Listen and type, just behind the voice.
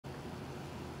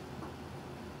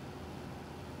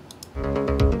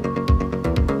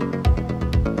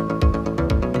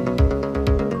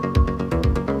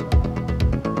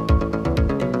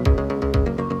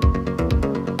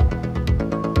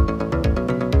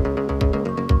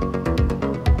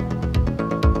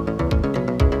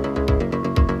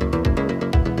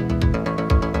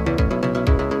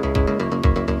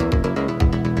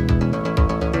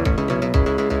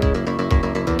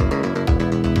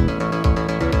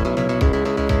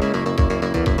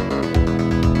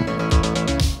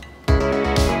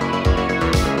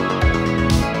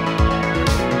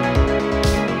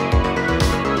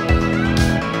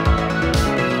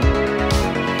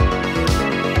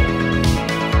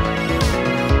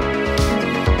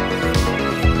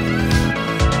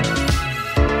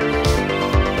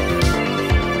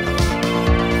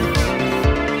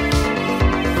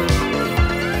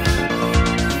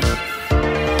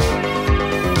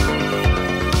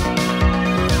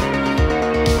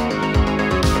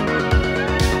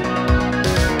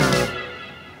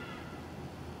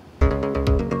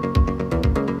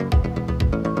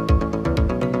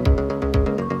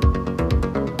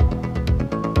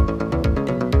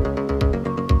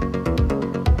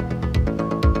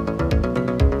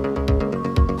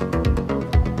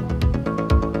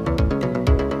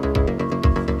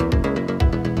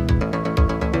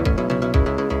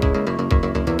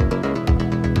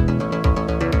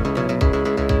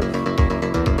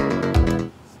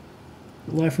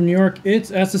live from New York, it's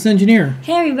Ask This Engineer.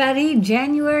 Hey everybody,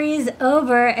 January is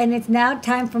over and it's now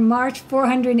time for March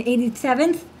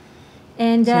 487th.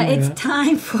 And it's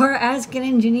time for Ask an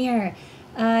Engineer.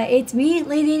 It's me,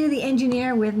 Lady Ada the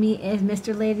Engineer. With me is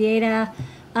Mr. Lady Ada.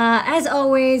 As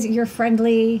always, your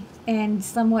friendly and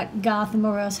somewhat goth and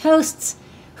morose hosts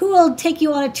who will take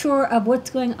you on a tour of what's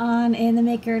going on in the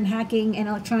maker and hacking and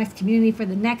electronics community for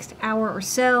the next hour or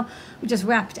so. We just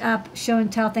wrapped up Show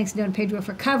and Tell. Thanks to Noah and Pedro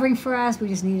for covering for us. We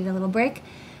just needed a little break.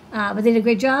 But they did a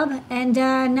great job. And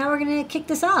now we're going to kick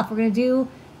this off. We're going to do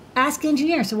Ask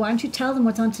Engineer. So why don't you tell them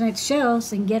what's on tonight's show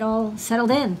so you can get all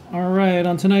settled in. All right,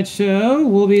 on tonight's show,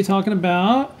 we'll be talking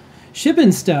about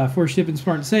shipping stuff. We're shipping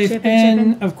smart and safe.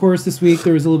 Shipping. Of course, this week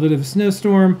there was a little bit of a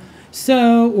snowstorm.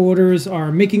 So orders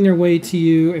are making their way to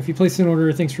you. If you place an order,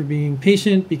 thanks for being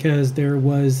patient because there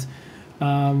was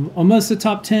almost a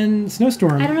top 10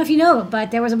 snowstorm. I don't know if you know,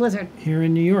 but there was a blizzard. Here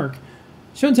in New York.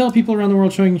 Show and Tell, people around the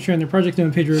world showing and sharing their project. Noah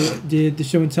and Pedro did the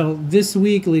Show and Tell this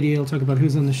week. Lady will talk about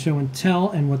who's on the Show and Tell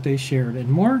and what they shared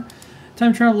and more.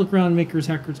 Time travel, look around, makers,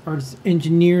 hackers, artists,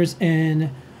 engineers, and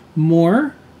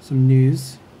more. Some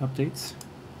news updates.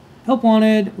 Help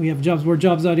wanted. We have a jobs board,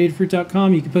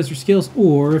 jobs.adafruit.com. You can post your skills,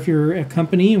 or if you're a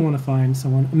company and want to find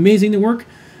someone amazing to work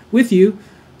with you,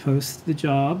 post the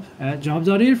job at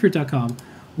jobs.adafruit.com.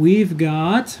 We've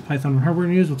got Python and hardware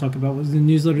news. We'll talk about what was in the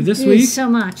newsletter this week. So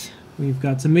much. We've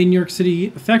got some made in New York City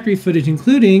factory footage,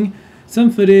 including some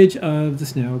footage of the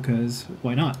snow, because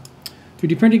why not?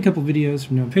 3D printing, a couple videos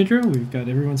from Noah and Pedro. We've got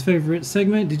everyone's favorite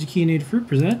segment, DigiKey and Adafruit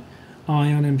present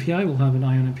Ion MPI. We'll have an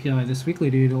Ion MPI this week.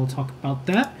 Lady will talk about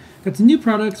that. Got some new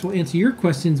products. We'll answer your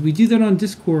questions. We do that on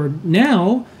Discord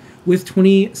now with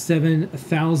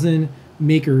 27,000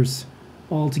 makers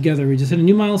all together. We just hit a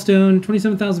new milestone,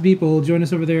 27,000 people. Join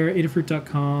us over there,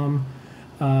 adafruit.com.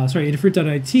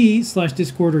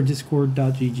 adafruit.it/discord or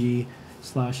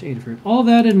discord.gg/adafruit. All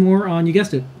that and more on, you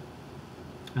guessed it,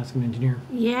 Ask an Engineer.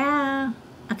 Yeah.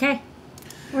 Okay.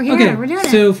 We're here. Okay. We're doing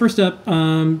it. So first up,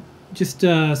 just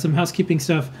some housekeeping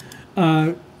stuff.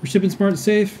 We're shipping smart and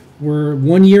safe. We're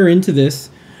 1 year into this.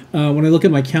 When I look at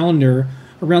my calendar,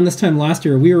 around this time last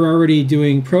year, we were already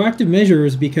doing proactive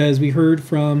measures because we heard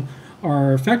from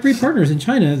our factory partners in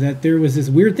China that there was this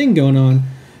weird thing going on.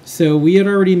 So we had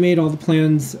already made all the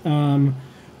plans, or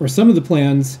some of the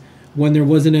plans, when there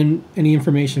wasn't any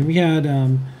information. We had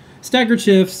staggered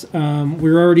shifts.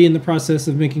 We were already in the process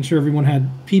of making sure everyone had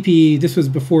PPE. This was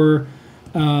before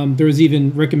there was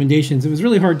even recommendations. It was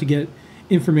really hard to get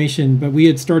information, but we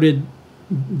had started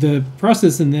the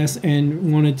process in this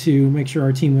and wanted to make sure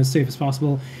our team was safe as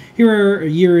possible. Here we are a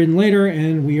year in later,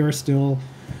 and we are still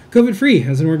COVID-free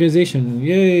as an organization.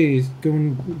 Yay,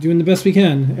 doing the best we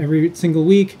can every single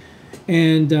week.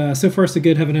 And so far so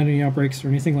good, haven't had any outbreaks or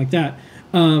anything like that.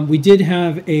 We did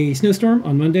have a snowstorm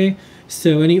on Monday,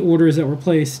 so any orders that were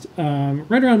placed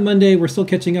right around Monday, we're still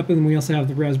catching up, and then we also have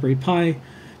the Raspberry Pi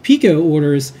Pico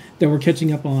orders that we're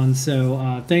catching up on.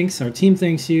 So thanks, our team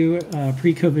thanks you.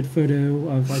 Pre-COVID photo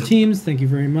of our teams. Thank you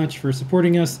very much for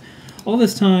supporting us all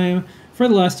this time for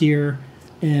the last year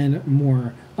and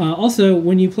more. Also,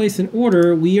 when you place an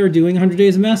order, we are doing 100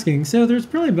 days of masking. So there's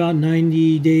probably about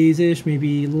 90 days-ish,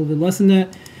 maybe a little bit less than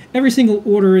that. Every single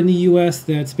order in the U.S.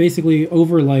 that's basically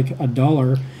over like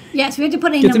 $1. Yes, we have to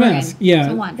put a number mask. Yeah,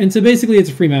 so one. And so basically it's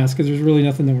a free mask because there's really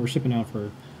nothing that we're shipping out for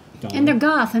 $1. And they're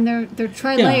goth, and they're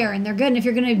tri-layer, and they're good. And if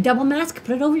you're going to double mask,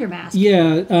 put it over your mask.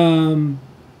 Yeah,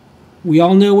 we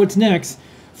all know what's next.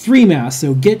 3 masks.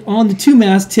 So get on the 2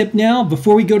 mask tip now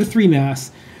before we go to 3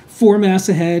 masks. 4 masks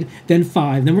ahead, then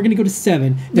 5. Then we're going to go to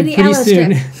 7. Then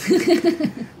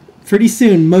pretty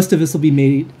soon, most of us will be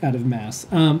made out of masks.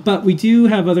 But we do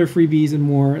have other freebies and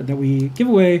more that we give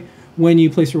away when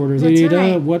you place your orders. That's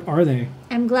right. What are they?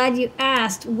 I'm glad you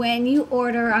asked. When you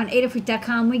order on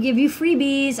adafruit.com, we give you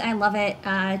freebies. I love it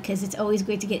because it's always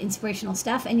great to get inspirational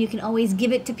stuff, and you can always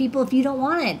give it to people if you don't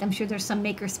want it. I'm sure there's some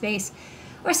maker space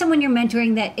or someone you're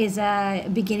mentoring that is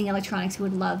beginning electronics who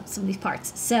would love some of these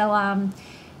parts. So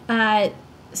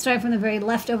starting from the very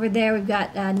left over there, we've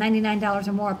got $99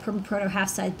 or more per Proto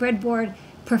half-size breadboard,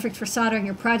 perfect for soldering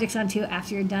your projects onto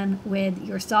after you're done with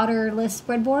your solderless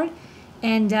breadboard.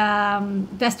 And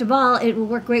best of all, it will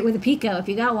work great with a Pico if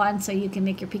you got one, so you can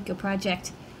make your Pico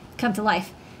project come to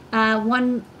life.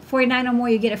 $149 or more,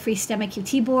 you get a free STEM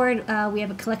QT board. We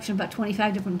have a collection of about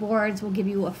 25 different boards. We'll give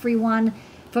you a free one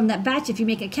from that batch. If you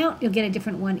make a count, you'll get a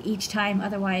different one each time.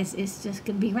 Otherwise, it's just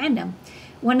going to be random.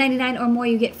 $199 or more,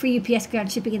 you get free UPS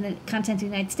ground shipping in the continental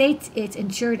United States. It's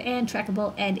insured and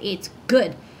trackable, and it's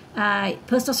good.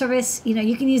 Postal service,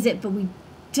 you can use it, but we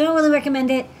don't really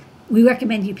recommend it. We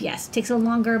recommend UPS. Takes a little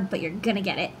longer, but you're going to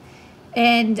get it.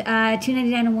 And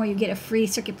 $2.99 or more, you get a free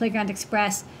Circuit Playground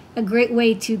Express. A great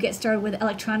way to get started with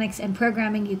electronics and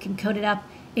programming. You can code it up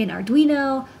in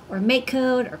Arduino or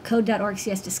MakeCode or Code.org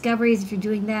CS Discoveries if you're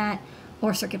doing that,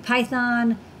 or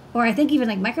CircuitPython, or I think even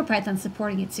like MicroPython's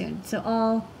supporting it soon. So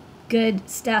all good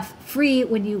stuff, free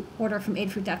when you order from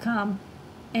Adafruit.com.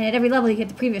 And at every level, you get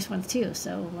the previous ones too.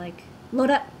 So like, load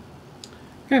up.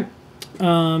 Okay.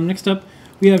 Next up,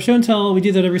 we have show and tell. We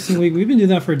do that every single week. We've been doing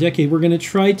that for a decade. We're going to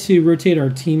try to rotate our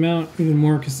team out even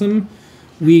more because some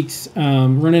weeks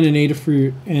running an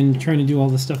Adafruit and trying to do all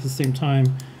this stuff at the same time.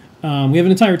 We have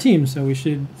an entire team, so we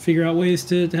should figure out ways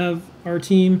to have our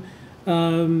team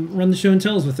run the show and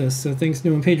tells with us. So thanks,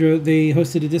 Noah and Pedro. They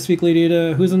hosted it this week. Lady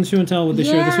Ada, who's on the show and tell? What they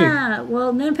showed this week? Yeah,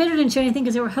 well, Noah and Pedro didn't show anything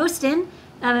because they were hosting.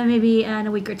 And maybe in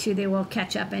a week or two they will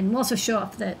catch up and we'll also show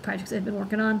off the projects they've been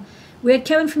working on. We had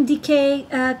Kevin from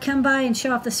DK come by and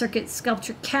show off the Circuit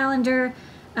Sculpture Calendar.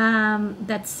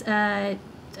 That's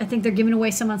I think they're giving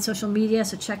away some on social media,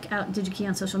 so check out DigiKey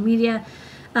on social media.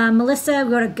 Melissa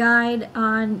wrote a guide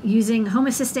on using Home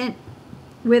Assistant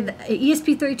with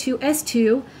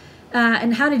ESP32S2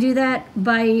 and how to do that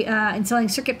by installing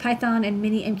CircuitPython and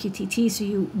Mini MQTT. So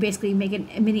you basically make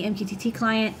a Mini MQTT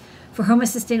client for Home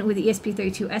Assistant with the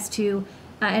ESP32S2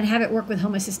 and have it work with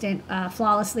Home Assistant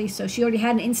flawlessly. So she already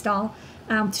had an install.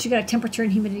 So she got a temperature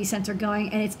and humidity sensor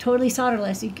going, and it's totally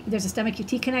solderless. There's a STEMMA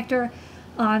QT connector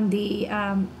on the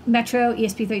Metro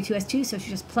ESP32S2, so she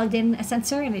just plugged in a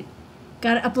sensor and it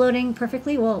got it uploading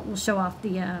perfectly. We'll show off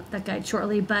that guide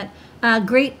shortly, but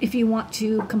great if you want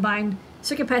to combine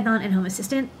CircuitPython and Home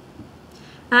Assistant.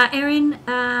 Erin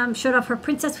showed off her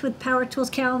Princess with Power Tools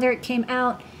calendar. It came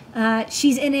out.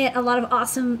 She's in it. A lot of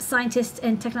awesome scientists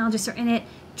and technologists are in it,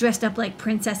 dressed up like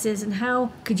princesses, and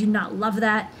how could you not love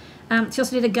that? She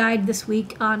also did a guide this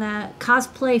week on a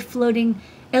cosplay floating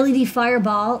LED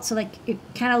fireball, so like it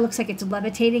kind of looks like it's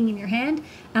levitating in your hand,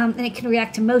 and it can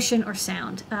react to motion or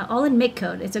sound, all in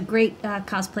MakeCode. It's a great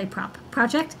cosplay prop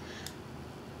project.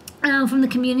 From the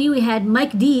community, we had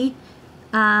Mike D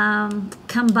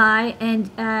come by,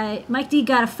 and Mike D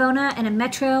got a Fona and a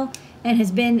Metro and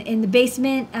has been in the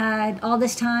basement all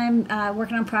this time,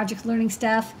 working on projects, learning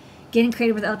stuff, getting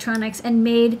creative with electronics, and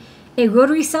made a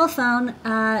rotary cell phone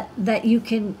that you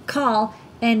can call,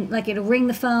 and like it'll ring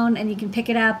the phone and you can pick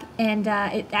it up, and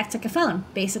it acts like a phone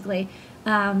basically.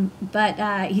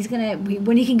 But he's gonna,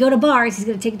 when he can go to bars, he's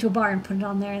gonna take it to a bar and put it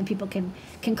on there, and people can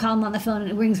call him on the phone, and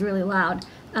it rings really loud.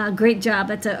 Great job.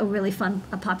 That's a really fun,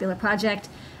 popular project.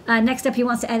 Next up, he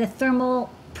wants to add a thermal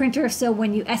printer, so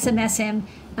when you SMS him,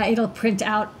 it'll print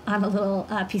out on a little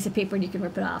piece of paper and you can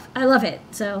rip it off. I love it.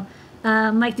 So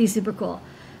Mike D's super cool.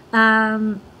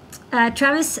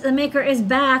 Travis the Maker is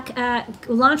back.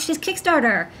 Launched his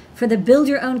Kickstarter for the Build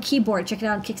Your Own Keyboard. Check it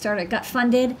out on Kickstarter. It got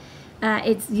funded.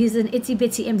 It's using Itsy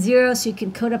Bitsy M0, so you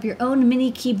can code up your own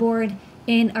mini keyboard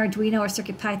in Arduino or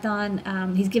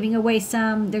CircuitPython. He's giving away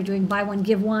some. They're doing buy one,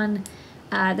 give one.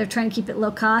 They're trying to keep it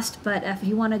low cost, but if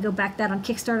you want to go back that on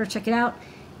Kickstarter, check it out.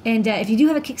 And if you do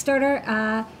have a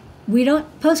Kickstarter, we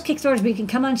don't post Kickstarters, but you can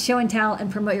come on Show and Tell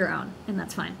and promote your own, and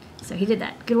that's fine. So he did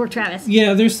that. Good work, Travis.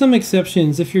 Yeah, there's some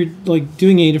exceptions. If you're like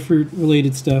doing Adafruit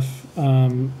related stuff,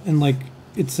 and like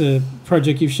it's a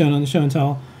project you've shown on the Show and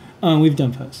Tell, we've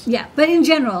done posts. Yeah, but in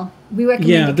general, we recommend.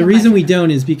 Yeah, the reason we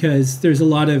don't is because there's a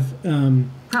lot of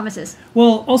promises.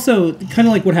 Well, also kind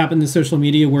of like what happened to social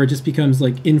media, where it just becomes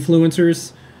like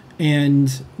influencers,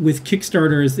 and with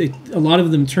Kickstarters, a lot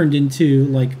of them turned into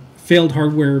like failed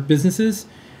hardware businesses,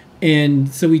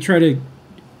 and so we try to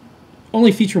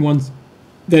only feature ones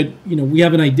that, you know, we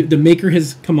have an idea. The maker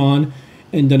has come on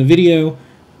and done a video,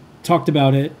 talked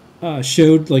about it,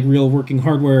 showed like real working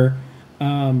hardware,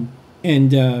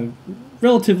 and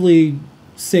relatively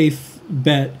safe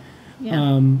bet.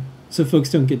 Yeah. So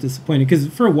folks don't get disappointed, because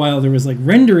for a while there was like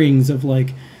renderings of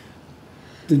like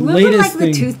the Remember, latest like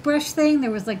thing. the toothbrush thing?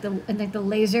 There was like the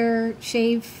laser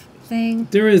shave thing.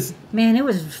 There is Man, it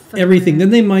was everything. weird. Then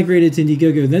they migrated to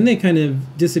Indiegogo. Then they kind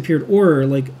of disappeared, or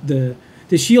like the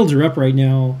shields are up right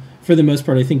now for the most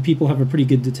part. I think people have a pretty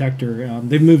good detector.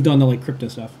 They've moved on to like crypto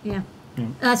stuff. Yeah. Yeah.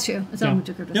 That's true. It's all Yeah. moved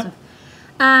to crypto Yep.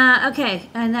 stuff. Okay,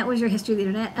 and that was your history of the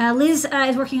internet. Liz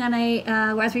is working on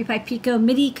a Raspberry Pi Pico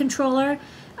MIDI controller,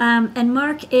 and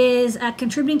Mark is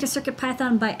contributing to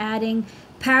CircuitPython by adding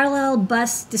parallel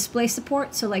bus display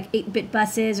support, so like 8-bit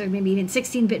buses or maybe even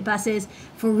 16-bit buses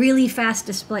for really fast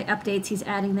display updates. He's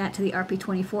adding that to the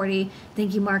RP2040.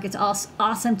 Thank you, Mark. It's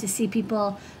awesome to see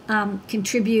people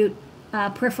contribute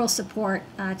peripheral support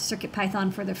to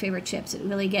CircuitPython for their favorite chips. It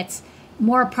really gets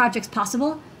more projects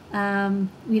possible. You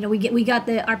know, we got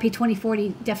the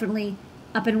RP2040 definitely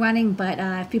up and running, but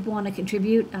if people want to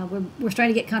contribute, we're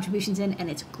starting to get contributions in, and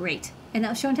it's great. And that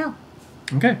was Show and Tell.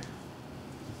 Okay.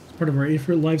 It's part of our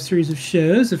Adafruit live series of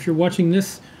shows. If you're watching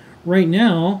this right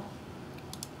now,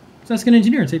 it's Ask an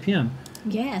Engineer. It's 8 p.m.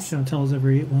 Yes. Show and Tell is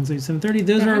every Wednesday at 7:30.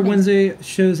 Those are our Wednesday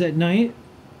shows at night.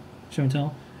 Show and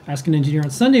Tell. Ask an Engineer on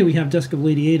Sunday. We have Desk of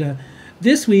Lady Ada.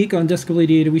 This week on Desk of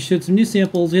Lady Ada, we showed some new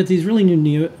samples. We had these really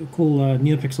new cool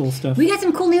NeoPixel stuff. We got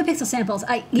some cool NeoPixel samples.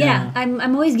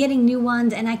 I'm always getting new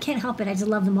ones, and I can't help it. I just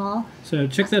love them all. So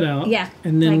check that out. Yeah.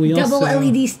 And then like we double also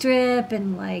LED strip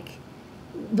and like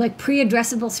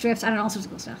pre-addressable strips. I don't know, all sorts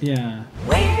of cool stuff. Yeah.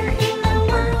 Where in the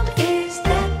world is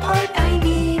that part I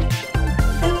need?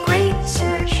 The Great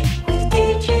Search with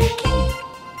DigiKey.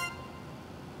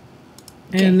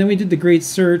 And then we did the Great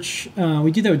Search.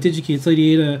 We did that with DigiKey. It's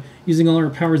Lady Ada using all our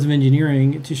powers of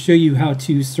engineering to show you how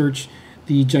to search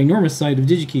the ginormous site of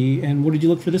DigiKey. And what did you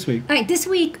look for this week? All right, this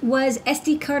week was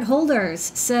SD card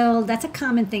holders. So that's a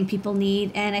common thing people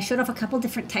need. And I showed off a couple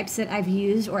different types that I've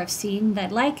used or I've seen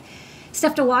that like.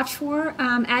 Stuff to watch for.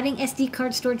 Adding SD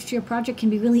card storage to your project can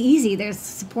be really easy. There's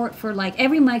support for like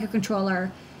every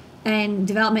microcontroller and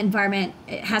development environment.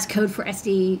 It has code for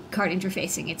SD card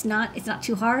interfacing. It's not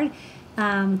too hard.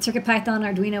 CircuitPython,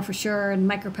 Arduino for sure, and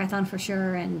MicroPython for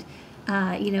sure, and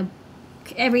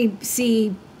every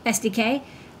C SDK.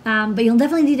 But you'll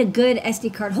definitely need a good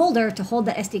SD card holder to hold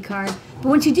that SD card. But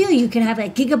once you do, you can have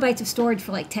like gigabytes of storage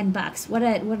for like $10. What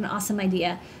an awesome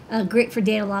idea! Great for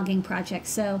data logging projects.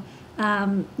 So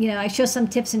I show some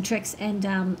tips and tricks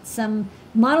and some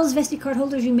models of SD card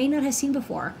holders you may not have seen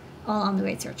before, all on the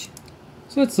Great Search.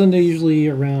 So it's Sunday, usually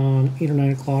around 8 or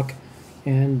 9 o'clock.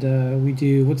 And we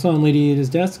do What's on Lady Ada's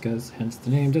Desk, as hence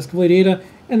the name, Desk of Lady Ada.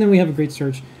 And then we have a Great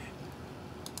Search.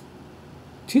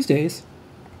 Tuesdays,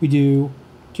 we do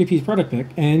JP's product pick.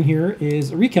 And here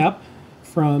is a recap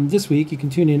from this week. You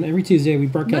can tune in every Tuesday. We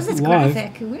broadcast What's this live.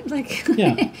 graphic? We're like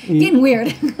Yeah, getting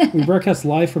weird. We broadcast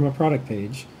live from a product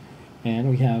page. And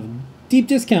we have deep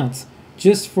discounts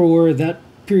just for that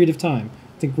period of time.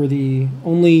 I think we're the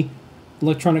only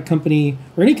electronic company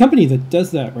or any company that does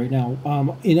that right now.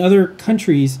 In other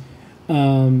countries,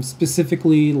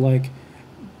 specifically like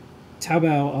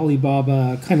Taobao,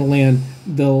 Alibaba kind of land,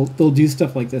 they'll do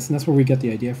stuff like this, and that's where we get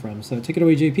the idea from. So take it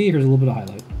away, JP. Here's a little bit of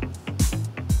highlight.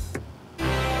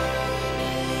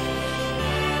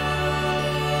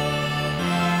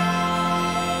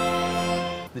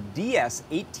 The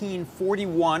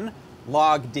DS1841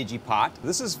 Log Digipot.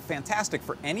 This is fantastic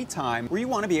for any time where you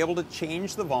want to be able to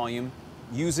change the volume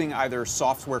using either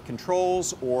software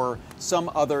controls or some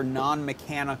other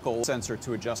non-mechanical sensor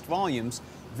to adjust volumes.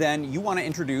 Then you want to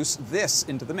introduce this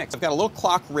into the mix. I've got a little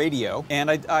clock radio, and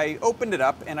I opened it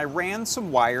up and I ran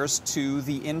some wires to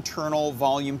the internal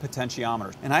volume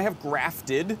potentiometer. And I have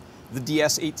grafted the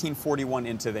DS1841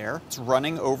 into there. It's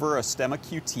running over a Stemma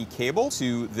QT cable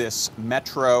to this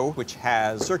Metro, which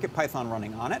has CircuitPython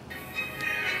running on it.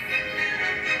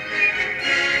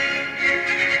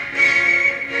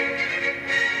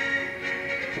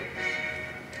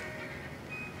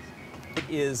 It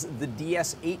is the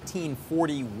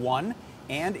DS1841,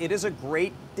 and it is a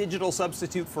great digital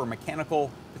substitute for a mechanical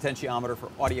potentiometer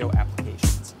for audio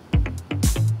applications.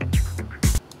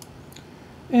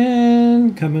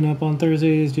 And coming up on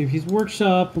Thursday is JP's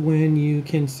workshop, when you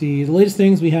can see the latest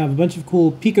things. We have a bunch of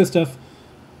cool Pico stuff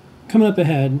coming up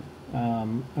ahead,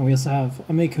 and we also have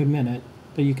a MakeCode Minute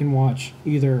that you can watch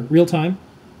either real time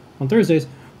on Thursdays,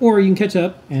 or you can catch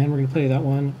up, and we're going to play that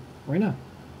one right now.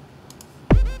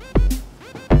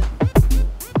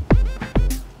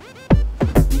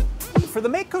 For the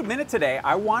MakeCode Minute today,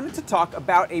 I wanted to talk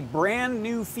about a brand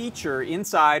new feature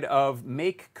inside of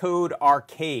MakeCode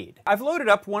Arcade. I've loaded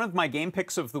up one of my game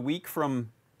picks of the week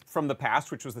from the past,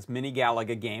 which was this Mini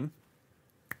Galaga game.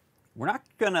 We're not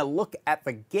going to look at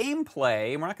the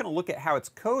gameplay, we're not going to look at how it's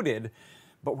coded,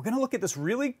 but we're going to look at this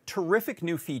really terrific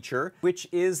new feature, which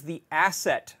is the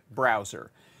Asset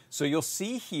Browser. So you'll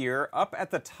see here up at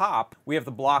the top, we have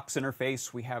the blocks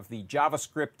interface, we have the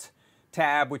JavaScript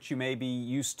tab, which you may be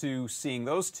used to seeing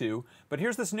those two, but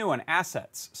here's this new one,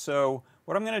 Assets. So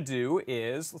what I'm going to do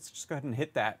is, let's just go ahead and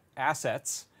hit that,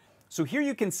 Assets. So here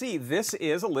you can see this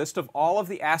is a list of all of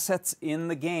the assets in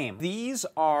the game. These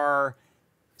are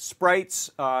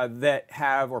sprites that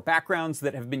have, or backgrounds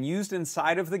that have been used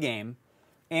inside of the game,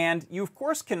 and you of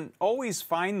course can always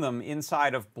find them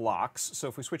inside of blocks. So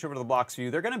if we switch over to the blocks view,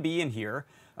 they're going to be in here.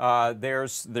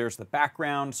 There's the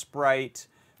background sprite.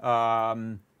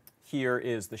 Here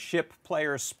is the ship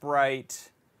player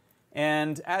sprite.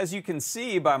 And as you can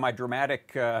see by my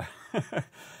dramatic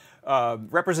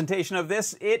representation of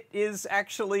this, it is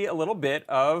actually a little bit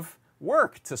of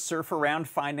work to surf around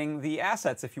finding the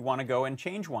assets if you want to go and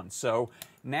change one. So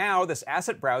now this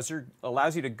asset browser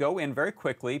allows you to go in very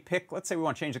quickly, pick, let's say we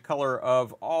want to change the color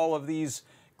of all of these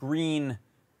green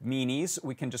meanies.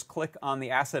 We can just click on the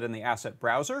asset in the asset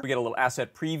browser. We get a little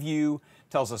asset preview,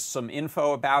 tells us some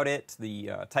info about it,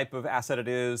 the type of asset it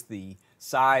is, the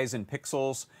size in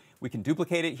pixels. We can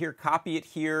duplicate it here, copy it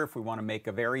here if we want to make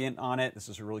a variant on it. This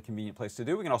is a really convenient place to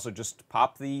do. We can also just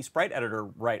pop the sprite editor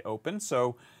right open.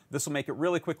 So this will make it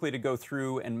really quickly to go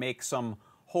through and make some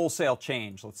wholesale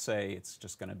change. Let's say it's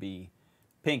just going to be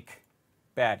pink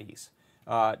baddies.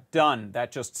 Done.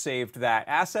 That just saved that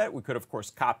asset. We could, of course,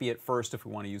 copy it first if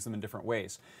we want to use them in different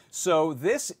ways. So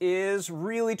this is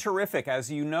really terrific.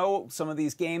 As you know, some of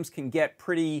these games can get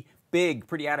pretty big,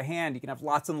 pretty out of hand. You can have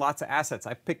lots and lots of assets.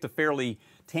 I picked a fairly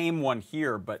tame one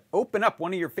here, but open up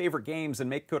one of your favorite games in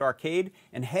MakeCode Arcade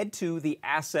and head to the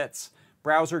Assets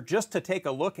browser just to take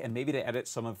a look and maybe to edit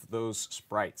some of those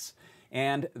sprites.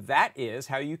 And that is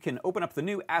how you can open up the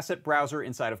new asset browser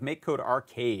inside of MakeCode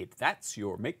Arcade. That's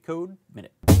your MakeCode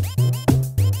Minute.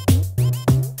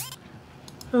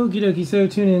 Okie dokie, so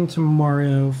tune in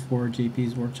tomorrow for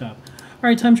JP's workshop. All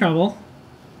right, time travel.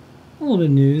 A little bit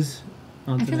of news.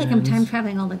 I feel like I'm time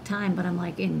traveling all the time, but I'm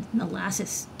like in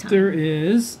molasses time. There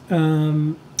is.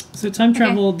 So time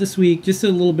travel this week, just a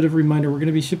little bit of a reminder, we're going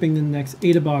to be shipping the next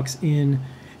AdaBox in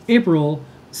April.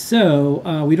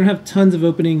 So we don't have tons of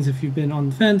openings. If you've been on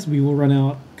the fence, we will run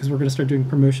out because we're going to start doing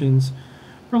promotions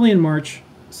probably in March.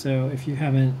 So if you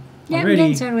haven't already... I'm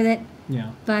getting started with it.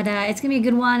 Yeah. But it's going to be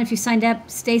a good one. If you signed up,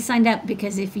 stay signed up,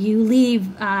 because if you leave,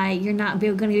 you're not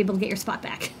going to be able to get your spot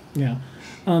back. Yeah.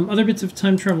 Other bits of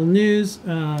time travel news.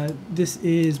 This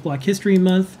is Black History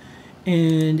Month.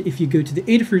 And if you go to the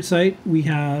Adafruit site, we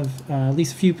have at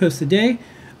least a few posts a day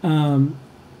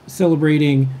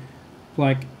celebrating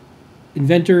Black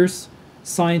inventors,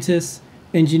 scientists,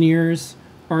 engineers,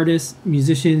 artists,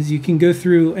 musicians. You can go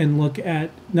through and look at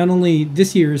not only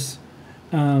this year's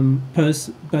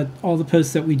posts, but all the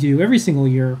posts that we do every single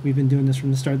year. We've been doing this from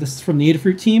the start. This is from the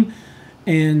Adafruit team,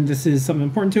 and this is something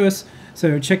important to us.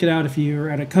 So check it out if you're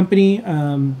at a company.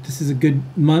 This is a good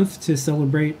month to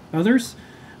celebrate others.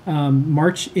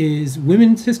 March is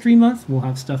Women's History Month. We'll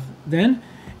have stuff then.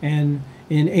 And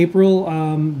in April,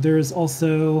 there's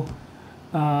also...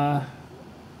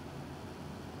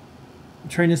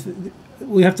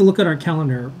 we have to look at our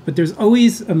calendar, but there's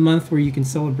always a month where you can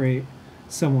celebrate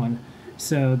someone.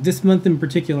 So this month in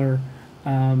particular,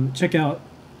 check out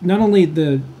not only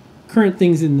the current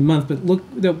things in the month, but look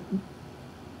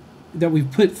that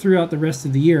we've put throughout the rest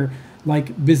of the year,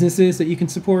 like businesses that you can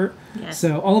support. Yes.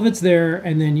 So all of it's there,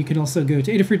 and then you can also go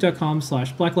to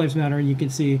adafruit.com/Black Lives Matter, and you can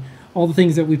see all the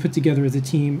things that we put together as a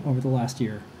team over the last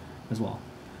year as well.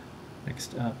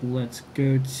 Next up, let's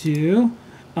go to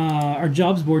our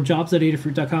jobs board,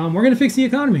 jobs.adafruit.com. We're going to fix the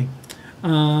economy.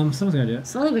 Someone's going to do it.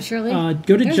 Slowly but surely.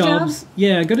 Go to There's jobs.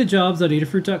 Yeah, go to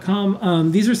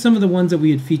jobs.adafruit.com. These are some of the ones that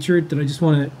we had featured that I just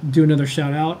want to do another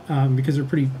shout out because they're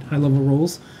pretty high-level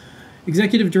roles.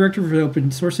 Executive Director for the Open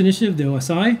Source Initiative, the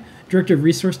OSI, Director of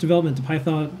Resource Development at the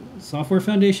Python Software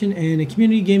Foundation, and a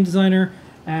Community Game Designer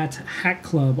at Hack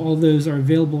Club. All those are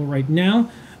available right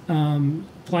now.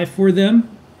 Apply for them,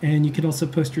 and you can also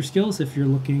post your skills if you're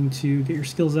looking to get your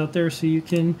skills out there so you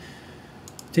can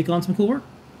take on some cool work.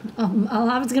 A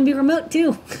lot of it's going to be remote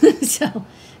too, so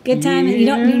good time, and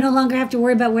you no longer have to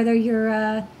worry about whether you're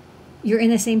in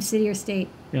the same city or state.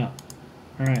 Yeah.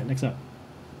 All right. Next up.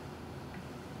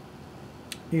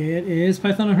 It is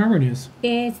Python and hardware news.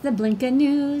 It's the Blinka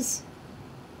news.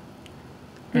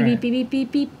 Beep, Right. beep, beep,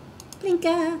 beep, beep,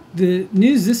 Blinka. The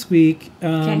news this week,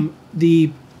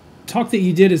 the talk that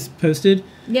you did is posted.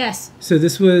 Yes. So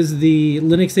this was the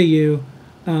Linux AU.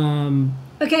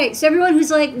 Okay, so everyone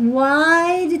who's like,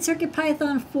 why did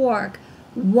CircuitPython fork?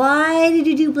 Why did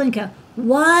you do Blinka?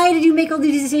 Why did you make all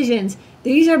these decisions?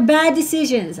 These are bad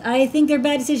decisions. I think they're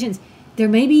bad decisions. There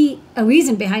may be a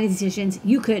reason behind the decisions.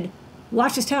 You could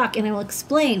watch this talk, and I will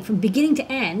explain from beginning to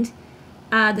end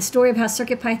the story of how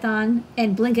CircuitPython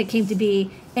and Blinka came to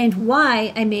be and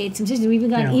why I made some decisions. We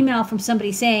even got an email from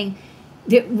somebody saying,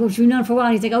 which we've known for a while,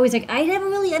 and he's like, I never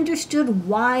really understood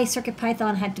why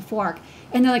CircuitPython had to fork.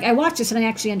 And they're like, I watched this and I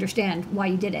actually understand why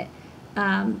you did it.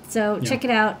 So check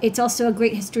it out. It's also a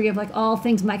great history of like all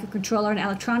things microcontroller and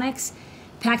electronics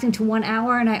packed into 1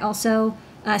 hour. And I also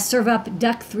serve up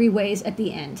duck 3 ways at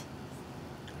the end.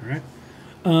 All right.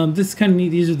 This is kind of neat.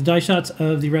 These are the die shots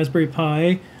of the Raspberry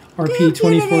Pi RP Look,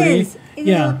 2040. it is. It's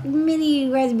Yeah. a mini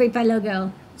Raspberry Pi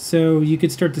logo. So you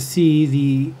could start to see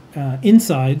the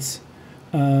insides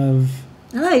of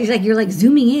Oh, you're like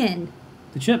zooming in.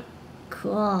 the chip.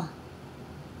 Cool.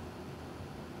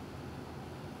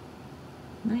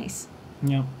 Nice.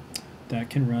 Yeah, that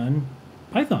can run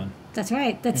Python. That's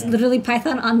right. That's Yeah. literally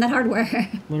Python on that hardware.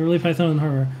 Literally Python on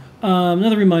hardware.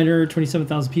 Another reminder,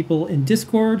 27,000 people in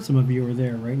Discord. Some of you are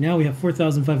there right now. We have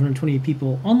 4,528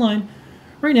 people online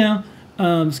right now.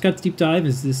 Scott's Deep Dive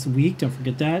is this week. Don't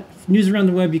forget that. News around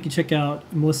the web, you can check out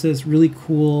Melissa's really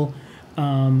cool.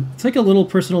 It's like a little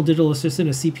personal digital assistant,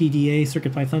 a CPDA,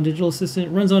 CircuitPython digital assistant. It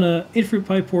runs on a Adafruit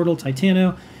Pi Portal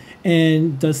Titano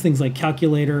and does things like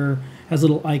calculator, has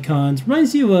little icons.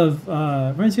 Reminds you of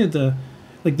the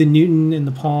Newton and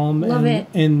the Palm Love it.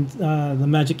 and the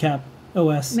Magic Cap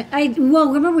OS.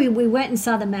 Remember we went and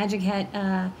saw the Magic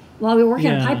Hat while we were working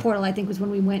on Yeah. PyPortal. I think was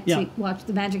when we went Yeah. to watch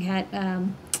the Magic Hat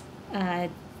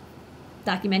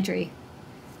documentary.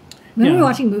 Remember we Yeah. were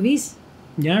watching movies?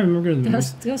 Yeah, I remember the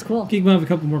movies. That was cool. Geekmom have a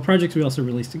couple more projects. We also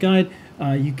released a guide.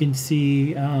 You can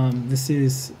see this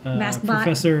is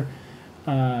Maskbot.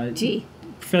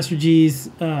 Professor G's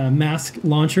mask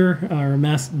launcher or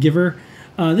mask giver.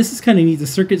 This is kind of neat. The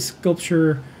circuit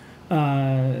sculpture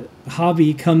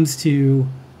hobby comes to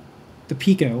the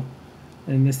Pico,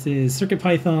 and this is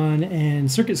CircuitPython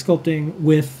and circuit sculpting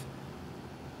with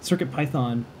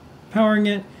CircuitPython powering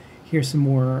it. Here's some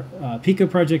more Pico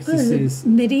projects. This is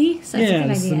MIDI. So that's a good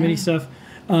this is the idea. MIDI stuff.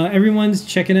 Everyone's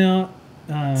checking out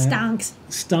Stonks.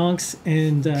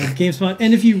 and GameSpot.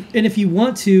 And if you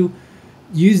want to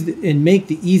use and make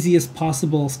the easiest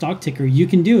possible stock ticker, you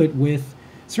can do it with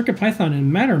CircuitPython in a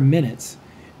matter of minutes.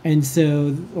 And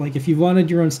so, like, if you wanted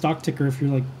your own stock ticker, if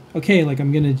you're like, okay, like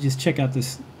I'm gonna just check out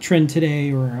this trend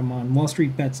today, or I'm on Wall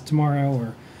Street Bets tomorrow,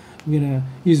 or I'm gonna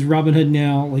use Robinhood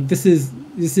now, like this is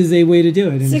a way to do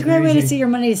it. And It's a great very way to easy. see your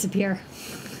money disappear.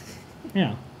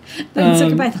 Yeah. But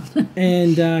in CircuitPython.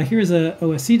 And here's a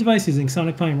OSC device using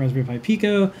Sonic Pi and Raspberry Pi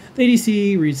Pico. The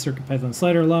ADC reads CircuitPython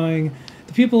slider, allowing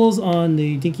the pupils on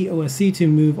the Dinky OSC to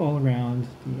move all around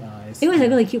the eyes. It was a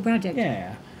really cute project.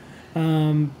 Yeah.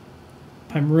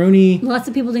 Pimeroni. Lots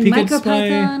of people doing Pico display.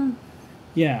 MicroPython.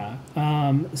 Yeah.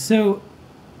 So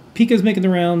Pico's making the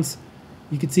rounds.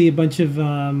 You can see a bunch of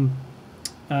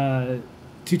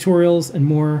tutorials and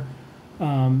more.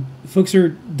 Folks are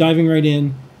diving right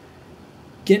in,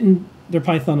 getting their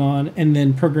Python on, and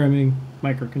then programming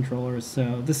microcontrollers.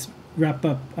 So this wrap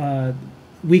up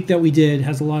week that we did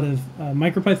has a lot of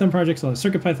MicroPython projects, a lot of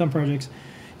CircuitPython projects.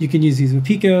 You can use these with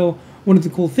Pico. One of the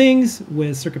cool things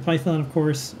with CircuitPython, of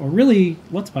course, or really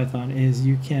What's Python, is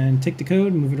you can take the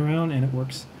code, move it around, and it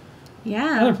works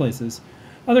Yeah. other places.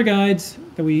 Other guides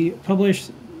that we publish,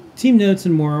 team notes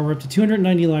and more. We're up to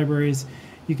 290 libraries.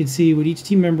 You can see what each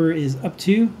team member is up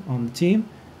to on the team,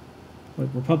 what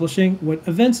we're publishing, what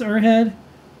events are ahead,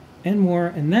 and more.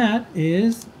 And that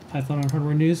is Python on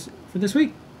Hardware News for this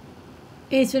week.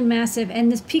 It's been massive,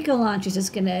 and this Pico launch is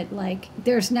just gonna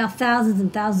there's now thousands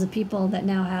and thousands of people that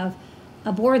now have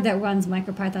a board that runs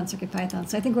MicroPython, CircuitPython.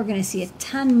 So I think we're gonna see a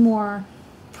ton more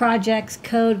projects,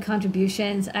 code,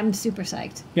 contributions. I'm super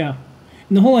psyched. Yeah.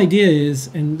 And the whole idea is,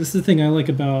 and this is the thing I like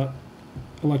about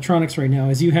electronics right now,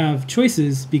 is you have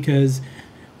choices because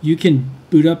you can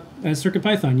boot up as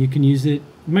CircuitPython. You can use it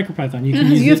MicroPython. You can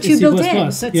use You have it two in C++. built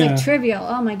in, so it's Yeah. like trivial.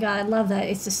 Oh my god, I love that.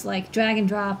 It's just like drag and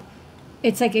drop.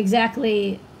 It's like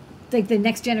exactly like the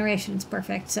next generation. It's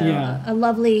perfect. So Yeah. a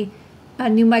lovely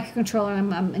new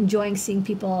microcontroller. I'm enjoying seeing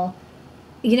people.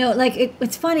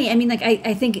 It's funny. I mean,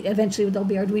 I think eventually there'll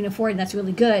be Arduino for it, and that's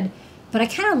really good. But I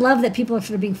kind of love that people are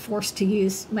sort of being forced to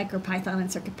use MicroPython and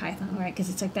CircuitPython, right? Because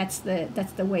it's like that's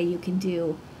the way you can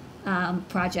do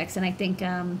projects. And I think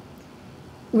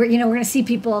we're going to see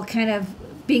people kind of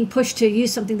being pushed to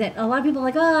use something that a lot of people are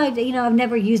like, I've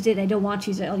never used it. I don't want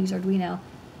to use it. I'll use Arduino.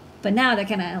 But now they're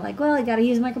kind of like, well, I got to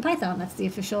use MicroPython. That's the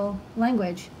official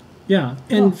language. Yeah,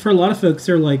 and Cool. for a lot of folks,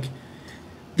 they're like,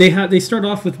 they start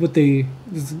off with what this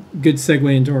is a good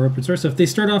segue into our open source stuff. They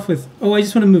start off with, I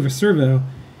just want to move a servo,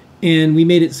 and we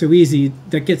made it so easy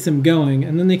that gets them going,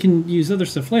 and then they can use other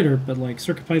stuff later. But like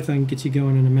CircuitPython gets you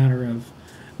going in a matter of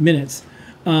minutes.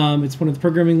 It's one of the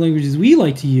programming languages we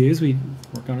like to use. We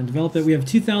work on and develop it. We have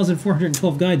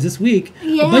 2,412 guides this week.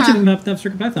 Yeah. A bunch of them have to have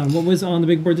CircuitPython. What was on the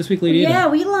big board this week, Lady Yeah, Ada?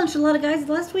 we launched a lot of guides.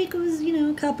 Last week it was,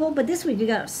 a couple, but this week we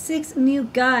got 6 new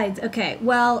guides. Okay,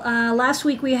 well, last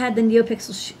week we had the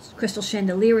NeoPixel Crystal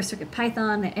Chandelier with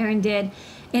CircuitPython that Aaron did,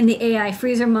 and the AI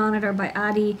Freezer Monitor by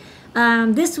Adi.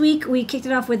 This week we kicked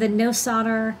it off with a no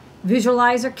solder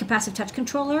visualizer capacitive touch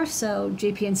controller. So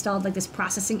JP installed this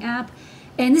processing app,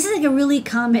 and this is a really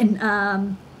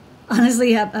common.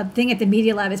 Honestly, a thing at the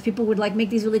Media Lab is people would make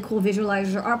these really cool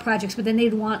visualizers or art projects, but then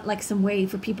they'd want some way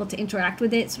for people to interact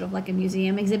with it, sort of like a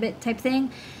museum exhibit type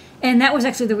thing. And that was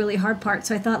actually the really hard part.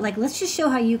 So I thought let's just show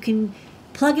how you can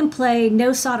plug and play,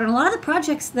 no solder. And a lot of the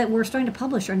projects that we're starting to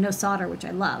publish are no solder, which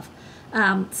I love.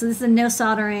 So this is a no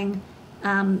soldering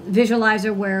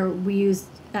visualizer where we use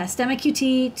STEMMA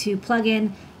QT to plug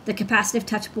in the capacitive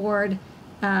touch board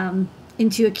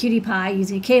into a QT Py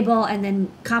using a cable, and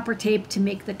then copper tape to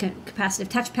make the capacitive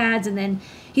touch pads. And then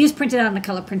he just printed out on a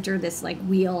color printer this like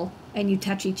wheel, and you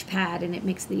touch each pad and it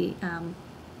makes the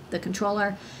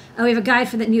controller. We have a guide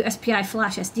for the new SPI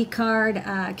Flash SD card.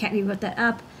 Kattni wrote that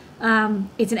up.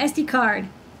 It's an SD card.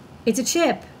 It's a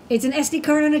chip. It's an SD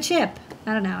card on a chip.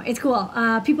 I don't know. It's cool.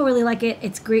 People really like it.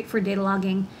 It's great for data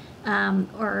logging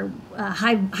or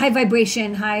high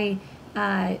vibration, high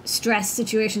stress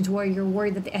situations where you're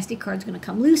worried that the SD card's going to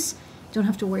come loose. Don't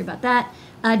have to worry about that.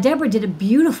 Deborah did a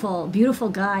beautiful, beautiful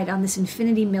guide on this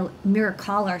infinity mirror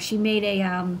collar. She made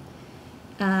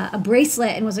a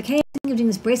bracelet and was like, hey, I'm thinking of doing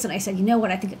this bracelet. I said, you know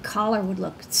what? I think a collar would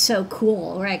look so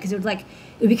cool, right? Because it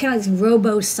would be kind of this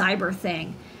robo cyber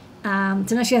thing.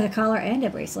 So now she has a collar and a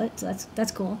bracelet, so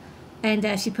that's cool.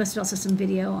 And she posted also some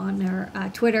video on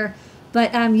her Twitter.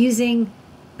 But using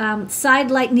side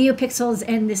light neopixels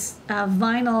and this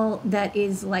vinyl that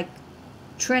is like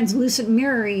translucent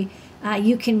mirrory,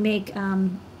 you can make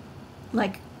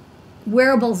like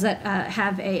wearables that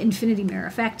have a infinity mirror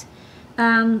effect.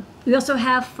 We also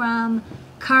have from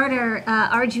Carter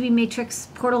RGB Matrix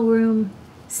Portal Room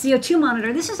CO2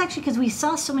 monitor. This is actually because we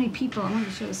saw so many people. I wanted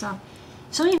to show this off.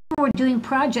 So many people were doing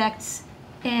projects,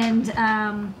 and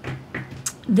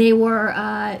they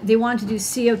wanted to do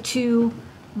CO2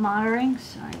 monitoring.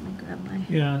 Sorry, let me grab my.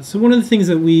 Yeah. So one of the things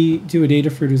that we do at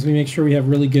Adafruit is we make sure we have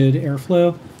really good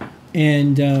airflow,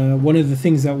 and one of the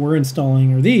things that we're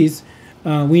installing are these.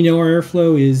 We know our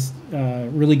airflow is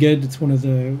really good. It's one of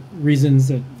the reasons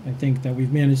that I think that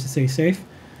we've managed to stay safe.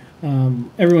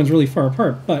 Everyone's really far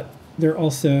apart, but they're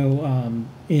also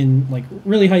in like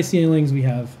really high ceilings. We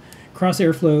have cross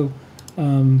airflow.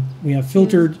 We have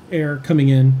filtered air coming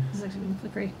in. This is actually being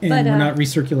flickery. And but, we're not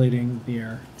recirculating the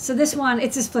air. So this one,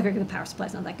 it's just flickering because the power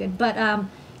supply's not that good. But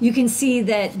you can see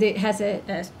that it has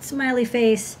a smiley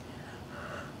face.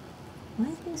 Why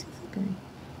is it being so flickery?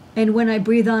 And when I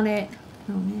breathe on it,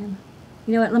 oh man.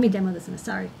 You know what? Let me demo this in a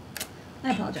sorry.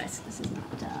 I apologize. This is not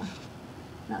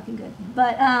looking good.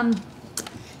 But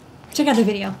check out the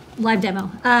video, live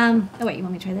demo. Oh wait, you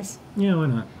want me to try this? Yeah, why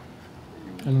not?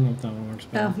 I don't know if that one works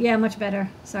better. Oh yeah, much better.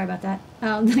 Sorry about that.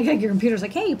 Like your computer's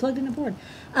like, hey, you plugged in a board.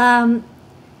 Sorry.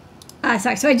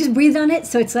 So I just breathed on it,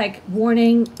 so it's like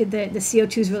warning the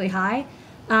CO2 is really high.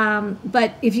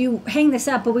 But if you hang this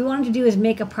up, what we wanted to do is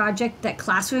make a project that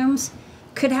classrooms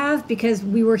could have, because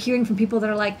we were hearing from people that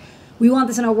are like, we want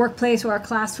this in our workplace or our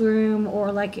classroom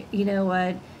or like, you know,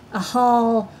 a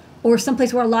hall or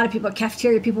someplace where a lot of people, a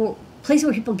cafeteria, places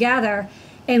where people gather,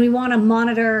 and we want to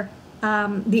monitor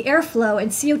the airflow,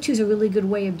 and CO2 is a really good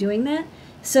way of doing that.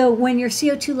 So when your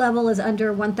CO2 level is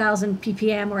under 1,000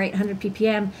 ppm or 800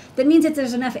 ppm, that means that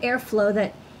there's enough airflow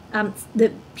that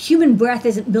the human breath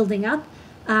isn't building up.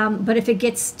 But if it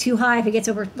gets too high, if it gets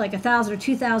over like 1,000 or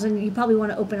 2,000, you probably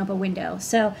want to open up a window.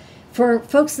 So for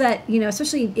folks that, you know,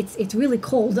 especially it's really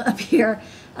cold up here,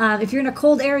 if you're in a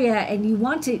cold area and you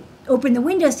want to open the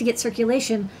windows to get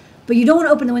circulation, but you don't want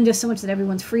to open the windows so much that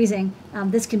everyone's freezing,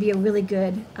 this can be a really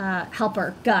good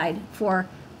helper guide for,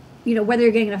 you know, whether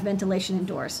you're getting enough ventilation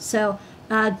indoors. So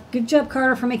good job,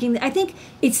 Carter, for making I think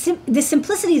the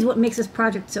simplicity is what makes this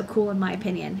project so cool, in my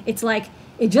opinion. It's like,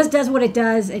 it just does what it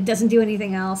does. It doesn't do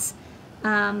anything else.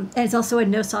 And it's also a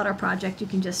no solder project. You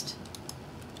can just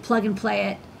plug and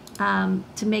play it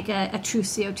to make a true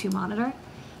CO2 monitor.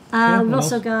 We've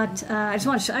also got, I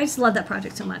just love that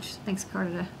project so much. Thanks,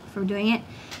 Carter, for doing it.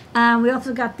 We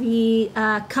also got the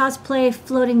Cosplay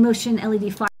Floating Motion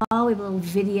LED Firewall. We have a little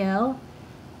video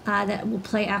that will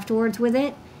play afterwards with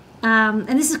it. And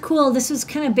this is cool. This was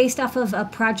kind of based off of a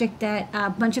project that a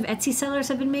bunch of Etsy sellers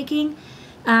have been making.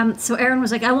 So Aaron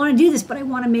was like, I want to do this, but I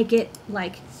want to make it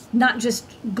like not just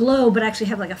glow, but actually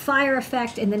have like a fire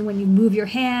effect. And then when you move your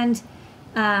hand,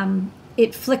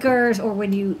 it flickers, or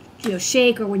when you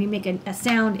shake, or when you make a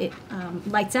sound, it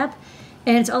lights up.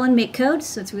 And it's all in MakeCode,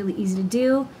 so it's really easy to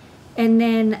do. And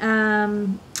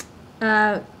then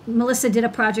Melissa did a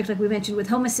project, like we mentioned, with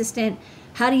Home Assistant,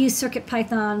 how to use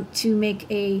CircuitPython to make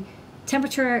a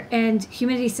temperature and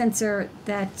humidity sensor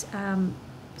that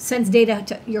sends data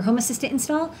to your Home Assistant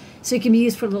install, so it can be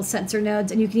used for little sensor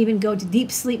nodes, and you can even go to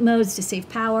deep sleep modes to save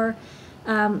power.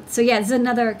 So yeah,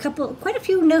 there's quite a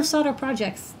few no solder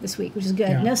projects this week, which is good.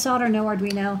 Yeah. No solder, no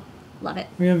Arduino, love it.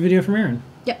 We have a video from Aaron.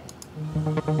 Yep.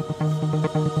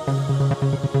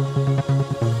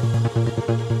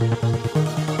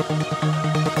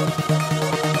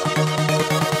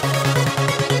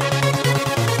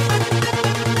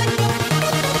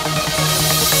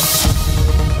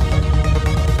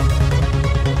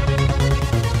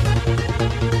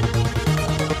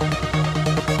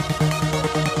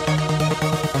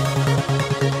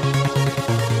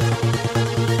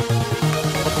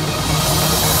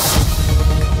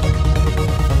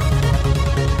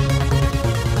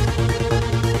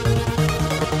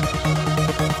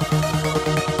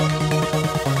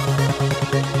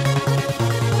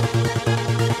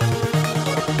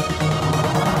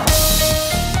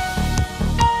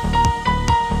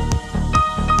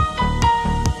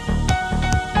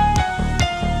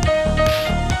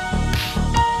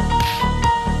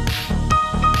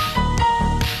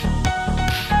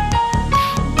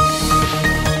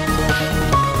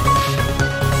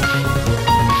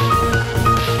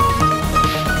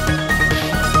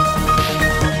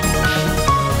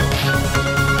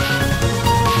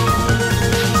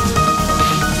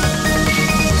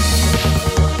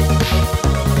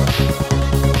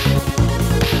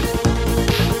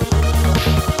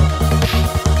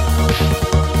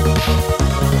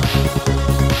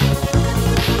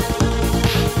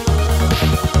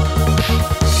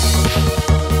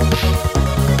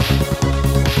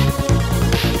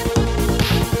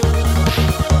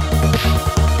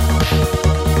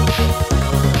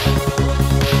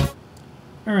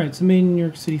 right, so made in New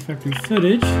York City factory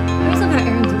footage. I always love how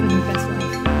Aaron's living her best life.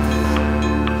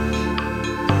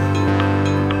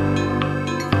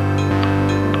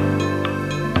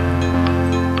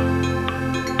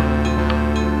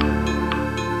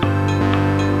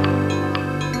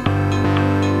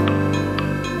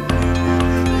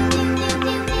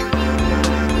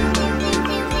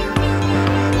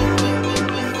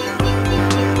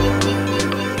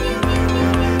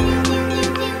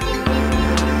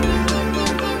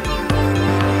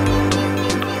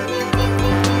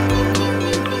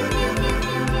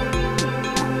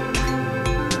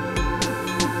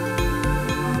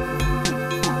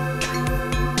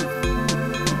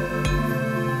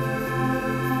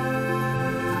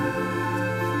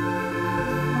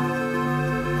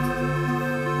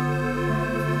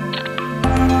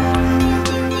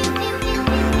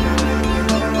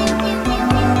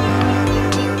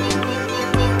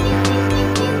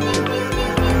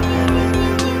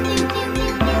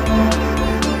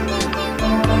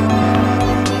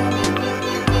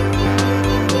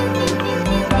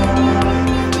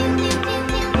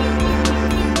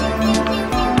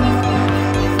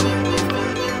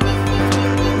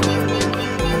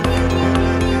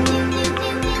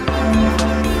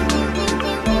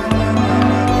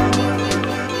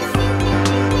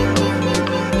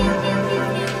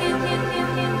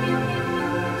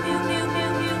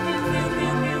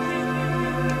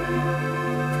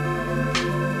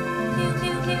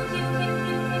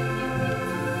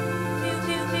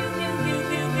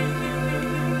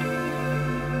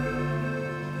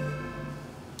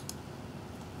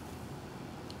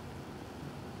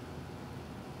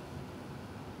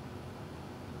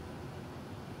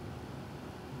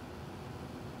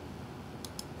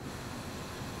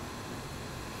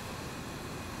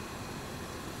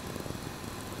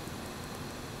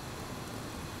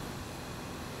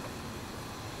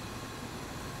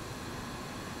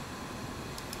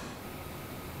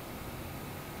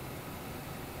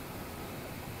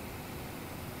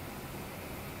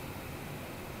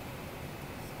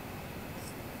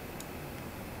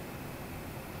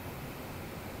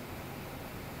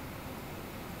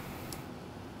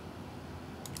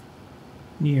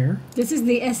 Near. This is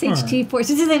the SHT port.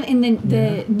 This is in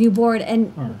the new board,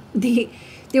 and R. they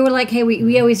were like, "Hey,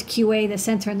 we always QA the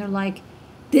sensor," and they're like,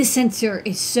 "This sensor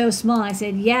is so small." I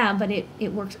said, "Yeah, but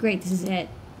it works great. This is it."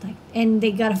 Like, and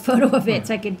they got a photo of it,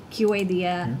 so I could QA the.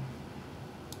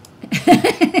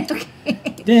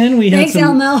 Okay. Then we had Thanks,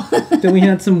 Elmo. then we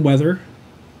had some weather,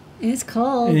 It's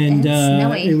cold and and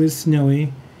snowy. it was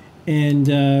snowy, and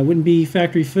wouldn't be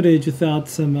factory footage without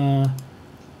some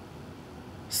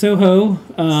Soho,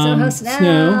 Soho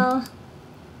snow.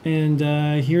 And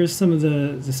here's some of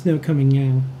the snow coming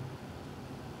in.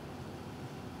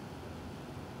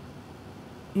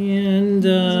 And It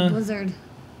was a blizzard.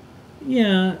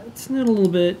 yeah, it snowed a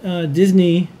little bit.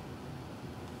 Disney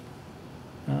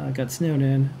got snowed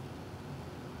in.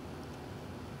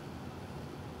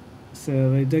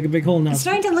 So they dug a big hole now. It's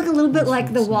starting to look a little bit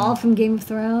like the wall from Game of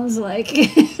Thrones. Like,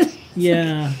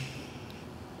 Yeah.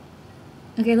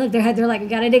 okay, look, they're like, we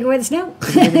gotta dig away the snow.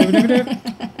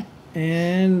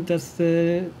 And that's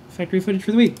the factory footage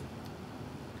for the week.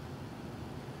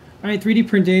 All right, 3D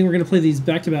printing. We're going to play these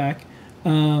back to back.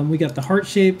 We got the heart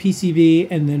shape PCB,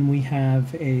 and then we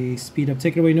have a speed up.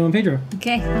 Take it away, Noah and Pedro.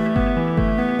 Okay.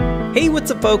 Hey,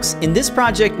 what's up folks? In this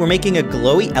project, we're making a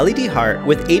glowy LED heart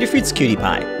with Adafruit's Cutie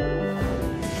Pie.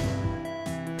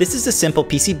 This is a simple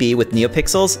PCB with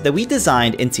NeoPixels that we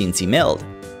designed and CNC milled.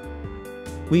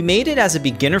 We made it as a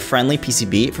beginner-friendly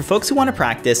PCB for folks who want to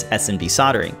practice SMD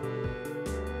soldering.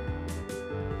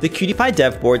 The Cutie Pie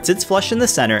dev board sits flush in the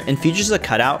center and features a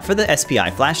cutout for the SPI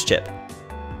flash chip.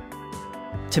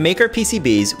 To make our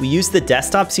PCBs, we used the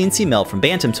desktop CNC mill from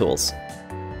Bantam Tools.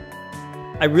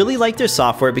 I really like their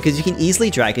software because you can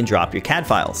easily drag and drop your CAD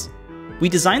files. We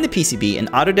designed the PCB in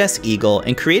Autodesk Eagle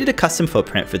and created a custom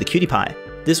footprint for the Cutie Pie.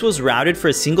 This was routed for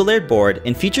a single layered board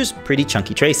and features pretty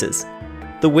chunky traces.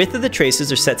 The width of the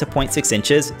traces are set to 0.6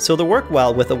 inches, so they'll work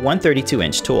well with a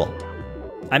 132-inch tool.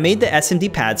 I made the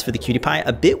SMD pads for the Cutie Pie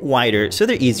a bit wider so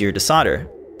they're easier to solder.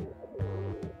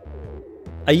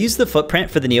 I used the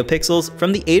footprint for the NeoPixels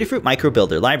from the Adafruit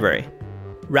MicroBuilder library.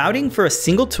 Routing for a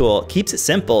single tool keeps it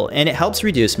simple and it helps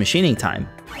reduce machining time.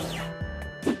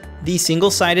 These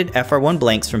single-sided FR1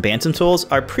 blanks from Bantam Tools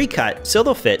are pre-cut so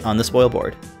they'll fit on the spoil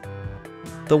board.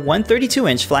 The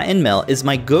 132-inch flat-end mill is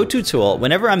my go-to tool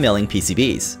whenever I'm milling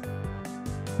PCBs.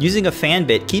 Using a fan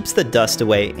bit keeps the dust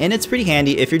away, and it's pretty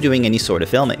handy if you're doing any sort of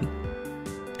filming.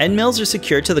 End mills are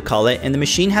secured to the cullet, and the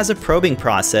machine has a probing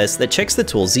process that checks the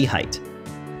tool's Z height.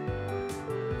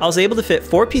 I was able to fit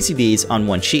 4 PCBs on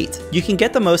one sheet. You can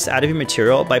get the most out of your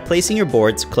material by placing your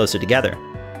boards closer together.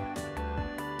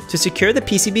 To secure the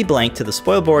PCB blank to the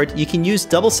spoil board, you can use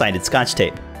double-sided Scotch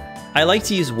tape. I like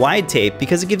to use wide tape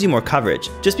because it gives you more coverage.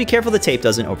 Just be careful the tape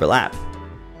doesn't overlap.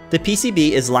 The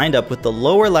PCB is lined up with the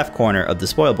lower left corner of the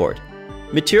spoil board.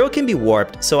 Material can be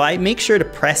warped, so I make sure to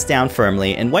press down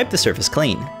firmly and wipe the surface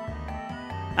clean.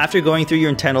 After going through your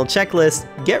internal checklist,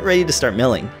 get ready to start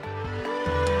milling.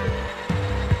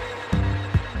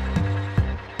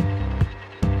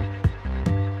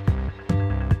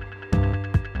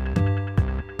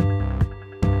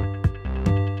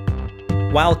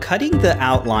 While cutting the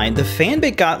outline, the fan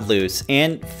bit got loose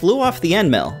and flew off the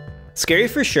end mill. Scary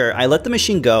for sure, I let the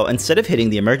machine go instead of hitting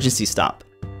the emergency stop.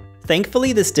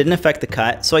 Thankfully, this didn't affect the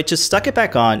cut, so I just stuck it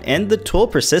back on and the tool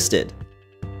persisted.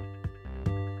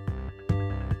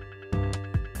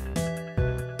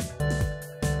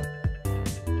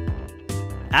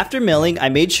 After milling, I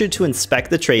made sure to inspect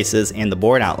the traces and the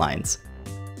board outlines.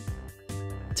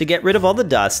 To get rid of all the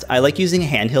dust, I like using a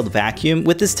handheld vacuum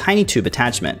with this tiny tube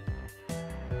attachment.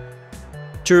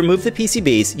 To remove the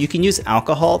PCBs, you can use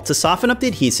alcohol to soften up the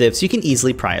adhesive so you can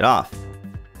easily pry it off.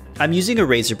 I'm using a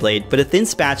razor blade, but a thin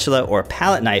spatula or a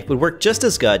palette knife would work just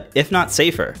as good, if not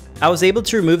safer. I was able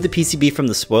to remove the PCB from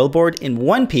the spoil board in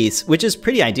one piece, which is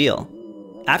pretty ideal.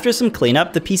 After some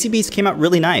cleanup, the PCBs came out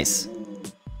really nice.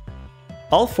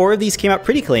 All 4 of these came out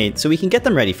pretty clean, so we can get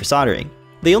them ready for soldering.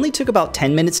 They only took about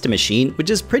 10 minutes to machine,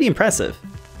 which is pretty impressive.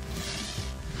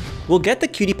 We'll get the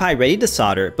QT Py ready to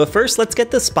solder, but first let's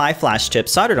get the SPI flash chip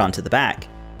soldered onto the back.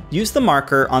 Use the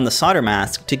marker on the solder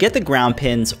mask to get the ground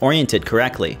pins oriented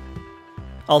correctly.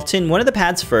 I'll tin one of the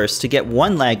pads first to get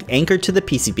one leg anchored to the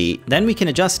PCB, then we can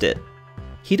adjust it.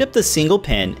 Heat up the single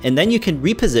pin, and then you can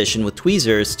reposition with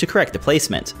tweezers to correct the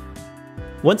placement.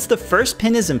 Once the first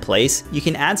pin is in place, you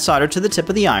can add solder to the tip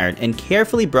of the iron and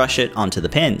carefully brush it onto the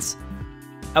pins.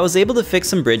 I was able to fix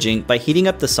some bridging by heating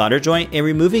up the solder joint and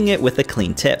removing it with a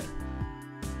clean tip.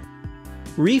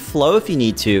 Reflow if you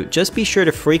need to, just be sure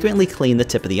to frequently clean the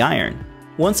tip of the iron.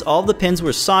 Once all the pins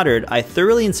were soldered, I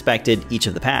thoroughly inspected each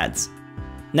of the pads.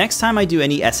 Next time I do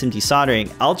any SMD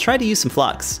soldering, I'll try to use some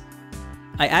flux.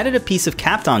 I added a piece of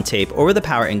Kapton tape over the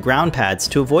power and ground pads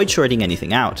to avoid shorting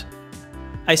anything out.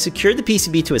 I secured the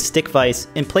PCB to a stick vise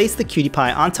and placed the QT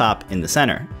Py on top in the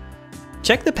center.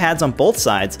 Check the pads on both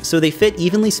sides so they fit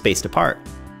evenly spaced apart.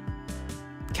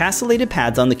 Castellated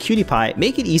pads on the QT Py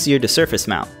make it easier to surface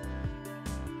mount.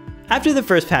 After the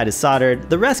first pad is soldered,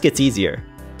 the rest gets easier.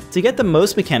 To get the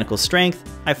most mechanical strength,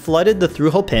 I flooded the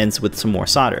through-hole pins with some more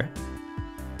solder.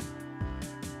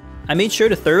 I made sure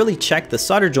to thoroughly check the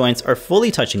solder joints are fully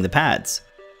touching the pads.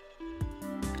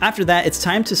 After that, it's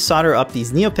time to solder up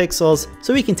these NeoPixels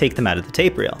so we can take them out of the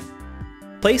tape reel.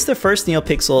 Place the first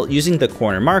NeoPixel using the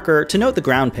corner marker to note the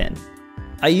ground pin.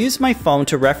 I used my phone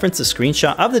to reference a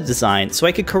screenshot of the design so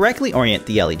I could correctly orient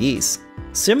the LEDs.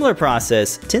 Similar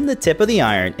process, tin the tip of the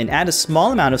iron and add a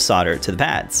small amount of solder to the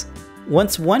pads.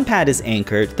 Once one pad is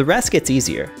anchored, the rest gets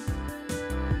easier.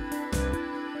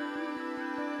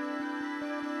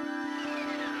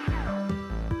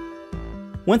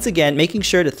 Once again, making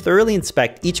sure to thoroughly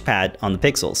inspect each pad on the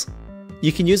pixels.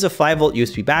 You can use a 5V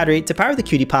USB battery to power the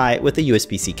QT Py with a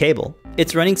USB-C cable.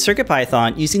 It's running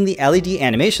CircuitPython using the LED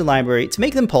animation library to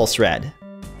make them pulse red.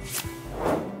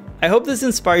 I hope this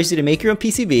inspires you to make your own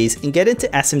PCBs and get into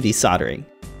SMD soldering.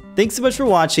 Thanks so much for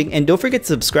watching, and don't forget to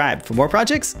subscribe for more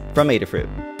projects from Adafruit.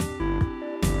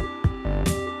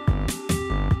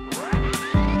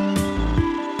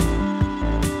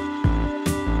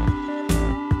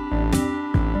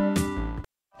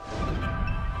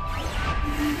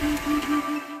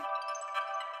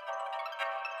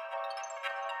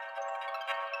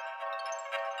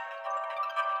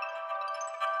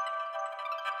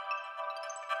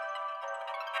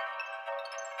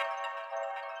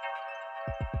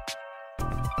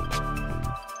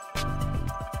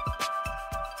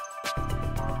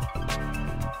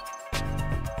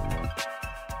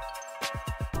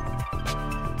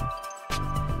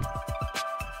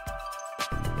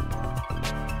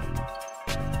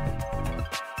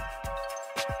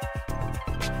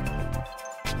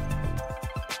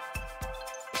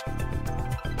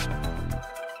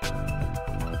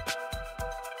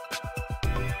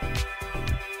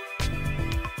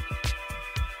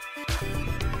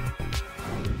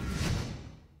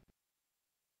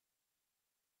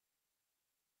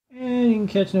 And you can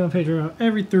catch Noah Pedro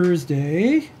every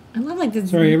Thursday. I love like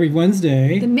this. Sorry, every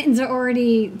Wednesday. The mittens are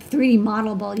already 3D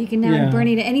modelable. You can now Yeah. burn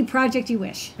it to any project you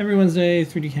wish. Every Wednesday,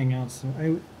 3D Hangouts. So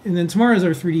and then tomorrow is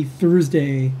our 3D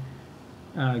Thursday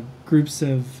groups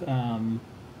of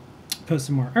post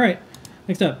some more. All right,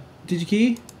 next up,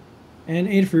 DigiKey and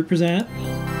Adafruit present.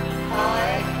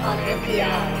 On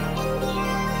NPI.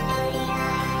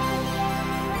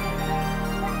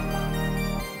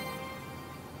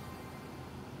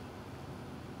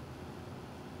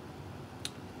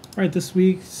 All right, this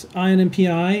week's Eye on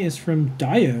NPI is from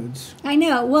Diodes. I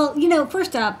know. Well,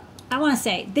 first up, I want to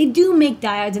say they do make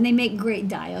diodes and they make great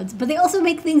diodes, but they also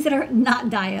make things that are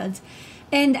not diodes.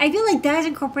 And I feel like Diodes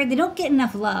Incorporated, they don't get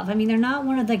enough love. I mean, they're not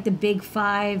one of like the big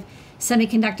 5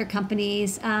 semiconductor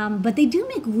companies, but they do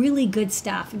make really good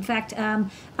stuff. In fact,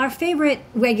 our favorite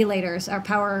regulators, our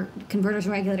power converters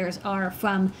and regulators, are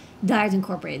from Diodes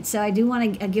Incorporated. So I do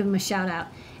want to give them a shout out.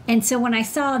 And so when I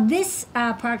saw this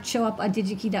product show up on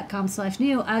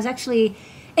digikey.com/new, I was actually,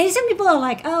 and some people are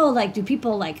like, oh, like, do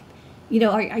people like,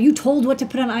 are you told what to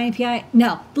put on INPI?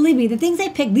 No, believe me, the things I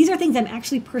picked, these are things I'm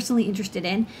actually personally interested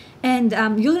in. And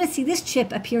you're going to see this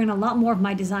chip appear in a lot more of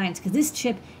my designs because this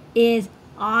chip is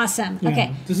awesome. Yeah,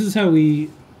 okay. This is how we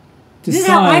decide. This is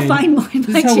how I find my This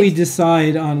is how we chips.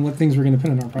 decide on what things we're going to put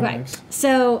in our products. Right.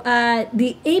 So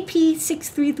the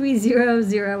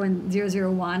AP63300 and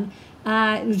 001,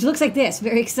 which looks like this,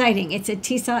 very exciting. It's a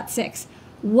TSOT6.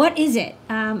 What is it?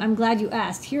 I'm glad you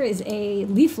asked. Here is a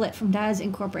leaflet from Diodes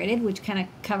Incorporated, which kind of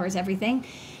covers everything.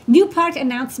 New product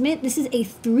announcement. This is a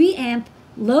 3 amp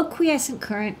low quiescent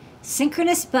current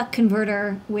synchronous buck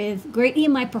converter with great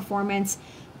EMI performance.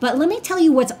 But let me tell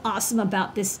you what's awesome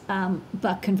about this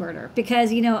buck converter,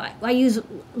 because I use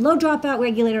low dropout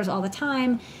regulators all the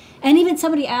time, and even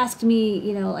somebody asked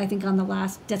me, I think on the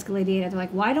last Descaladiator, they're like,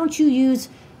 why don't you use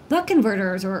buck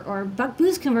converters or buck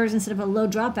boost converters instead of a low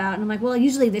dropout? And I'm like, well,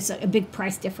 usually there's a big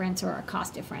price difference or a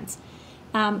cost difference.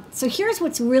 So here's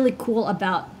what's really cool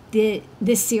about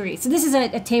this series. So this is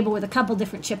a table with a couple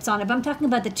different chips on it, but I'm talking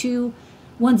about the 2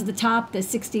 ones at the top, the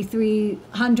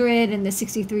 6300 and the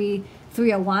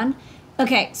 63301.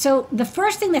 Okay, so the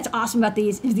first thing that's awesome about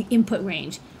these is the input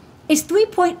range. It's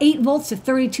 3.8 volts to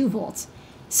 32 volts.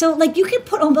 So like you can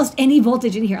put almost any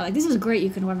voltage in here. Like this is great.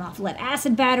 You can run off lead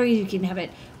acid batteries. You can have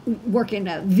it work in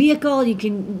a vehicle. You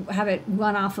can have it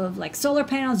run off of like solar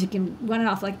panels. You can run it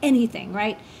off like anything,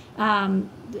 right?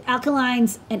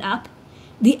 Alkalines and up.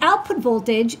 The output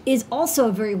voltage is also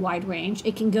a very wide range.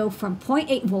 It can go from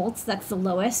 0.8 volts, that's the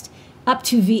lowest, up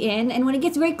to VIN. And when it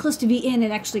gets very close to VIN,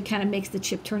 it actually kind of makes the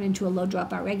chip turn into a low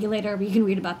dropout regulator. But you can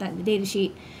read about that in the data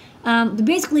sheet.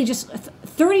 Basically just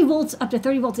 30 volts, up to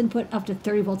 30 volts input, up to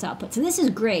 30 volts output. So this is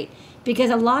great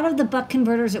because a lot of the buck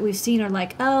converters that we've seen are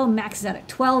like, oh, maxes out at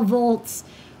 12 volts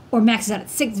or maxes out at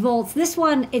 6 volts. This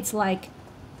one, it's like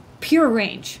pure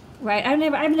range, right? I've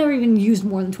never even used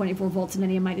more than 24 volts in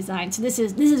any of my designs. So this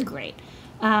is great.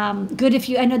 Good if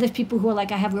I know there's people who are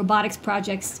like, I have robotics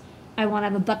projects. I want to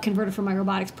have a buck converter for my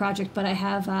robotics project, but I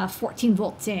have 14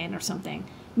 volts in or something.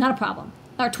 Not a problem.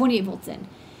 Or 28 volts in.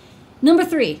 Number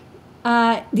 3.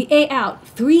 The A out,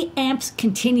 3 amps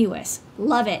continuous.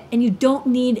 Love it. And you don't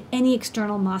need any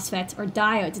external MOSFETs or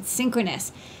diodes. It's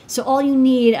synchronous. So all you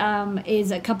need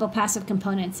is a couple of passive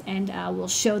components, and we'll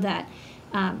show that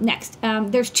next.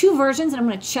 There's 2 versions, and I'm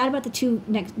going to chat about the 2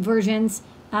 next versions,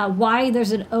 why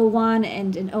there's an 01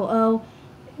 and an 00.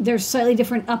 There's slightly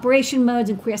different operation modes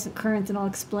and quiescent currents, and I'll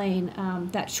explain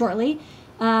that shortly.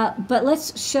 But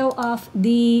let's show off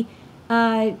the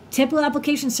typical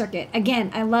application circuit.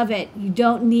 Again, I love it. You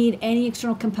don't need any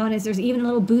external components. There's even a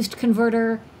little boost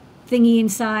converter thingy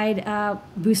inside,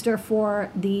 booster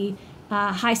for the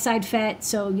high side FET.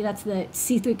 So that's the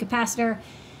C3 capacitor.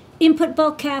 Input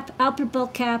bulk cap, output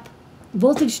bulk cap,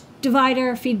 voltage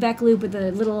divider, feedback loop with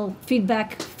a little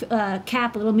feedback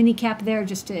cap, a little mini cap there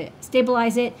just to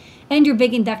stabilize it, and your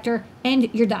big inductor, and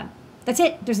you're done. That's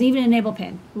it. There's even an enable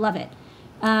pin. Love it.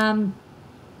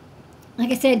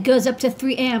 Like I said, goes up to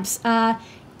 3 amps.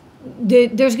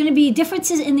 There's going to be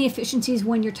differences in the efficiencies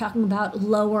when you're talking about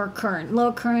lower current.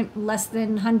 Lower current, less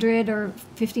than 100 or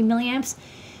 50 milliamps.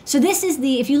 So this is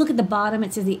if you look at the bottom,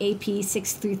 it says the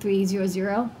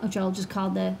AP63300, which I'll just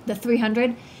call the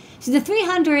 300. So the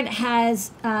 300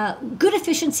 has good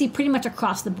efficiency pretty much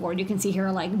across the board. You can see here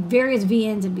like various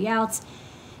VINs and VOUTs.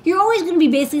 You're always going to be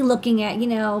basically looking at,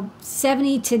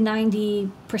 70 to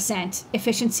 90%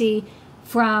 efficiency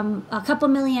from a couple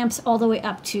milliamps all the way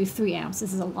up to 3 amps.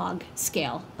 This is a log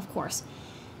scale, of course.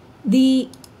 The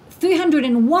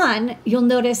 301, you'll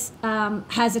notice,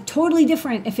 has a totally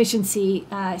different efficiency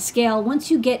scale. Once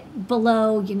you get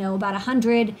below, about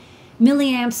 100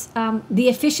 milliamps, the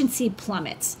efficiency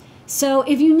plummets. So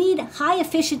if you need high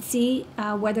efficiency,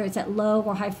 whether it's at low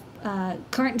or high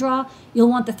current draw, you'll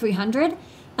want the 300.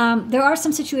 There are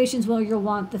some situations where you'll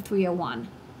want the 301.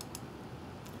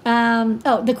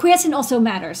 The quiescent also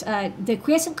matters. The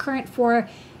quiescent current for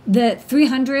the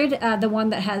 300, the one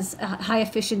that has high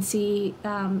efficiency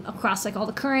across like all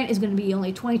the current, is going to be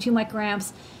only 22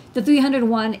 microamps. The 300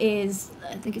 one is,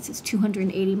 I think it says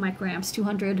 280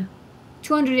 microamps,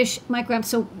 200-ish microamps,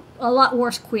 so a lot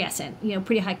worse quiescent,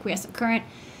 pretty high quiescent current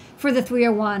for the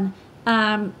 301.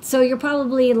 So you're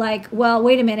probably like, well,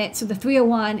 wait a minute. So the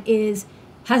 301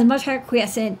 has much higher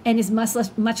quiescent and is much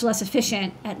less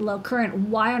efficient at low current.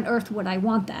 Why on earth would I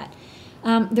want that?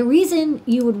 The reason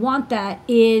you would want that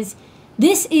is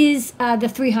this is the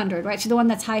 300, right? So the one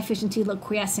that's high efficiency, low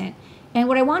quiescent. And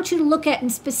what I want you to look at in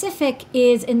specific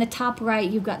is in the top right,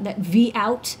 you've got that V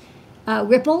out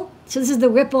ripple. So this is the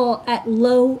ripple at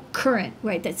low current,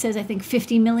 right? That says, I think,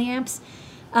 50 milliamps.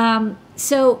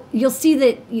 So you'll see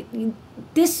that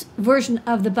this version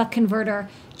of the buck converter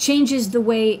changes the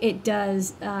way it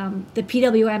does the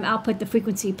PWM output. The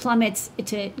frequency plummets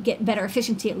to get better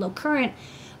efficiency at low current,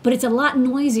 but it's a lot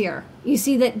noisier. You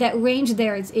see that range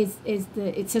there it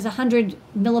says 100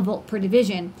 millivolt per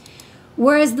division,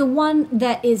 whereas the one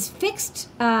that is fixed,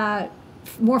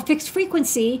 more fixed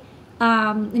frequency,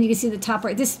 and you can see the top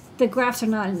right. The graphs are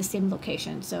not in the same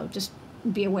location, so just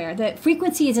be aware. The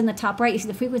frequency is in the top right. You see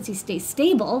the frequency stays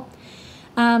stable,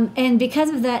 and because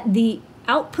of that, the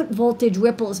output voltage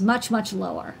ripple is much, much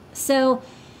lower. So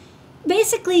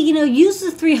basically, use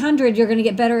the 300. You're going to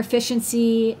get better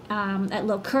efficiency at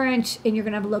low current, and you're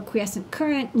going to have a lower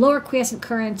quiescent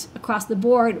current across the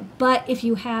board. But if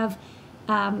you have,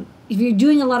 if you're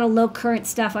doing a lot of low current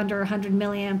stuff under 100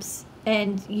 milliamps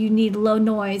and you need low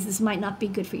noise, this might not be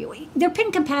good for you. They're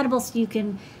pin compatible, so you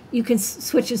can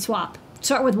switch and swap.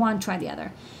 Start with one, try the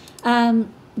other.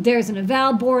 There's an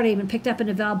eval board. I even picked up an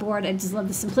eval board. I just love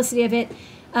the simplicity of it.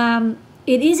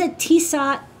 It is a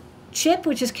TSOT chip,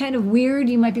 which is kind of weird.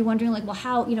 You might be wondering, like, well,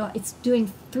 how, it's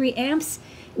doing 3 amps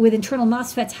with internal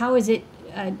MOSFETs. How is it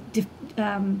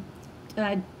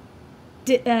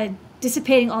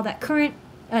dissipating all that current,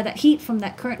 that heat from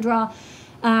that current draw?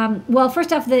 Well,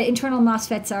 first off, the internal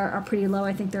MOSFETs are pretty low.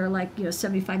 I think they're like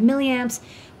 75 milliamps.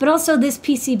 But also this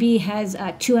PCB has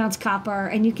 2-ounce copper,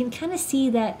 and you can kind of see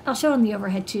that. I'll show on the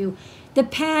overhead too. The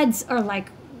pads are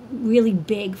like really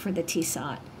big for the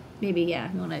TSOT. Maybe you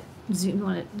want to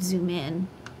zoom in.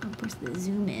 Oh, where's the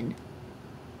zoom in?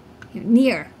 Here,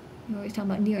 near. We're always talking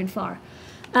about near and far.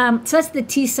 So that's the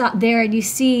TSOT there, and you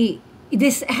see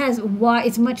this has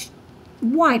it's much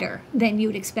wider than you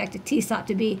would expect a TSOT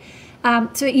to be.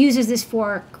 So it uses this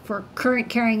for current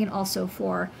carrying and also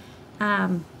for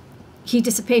heat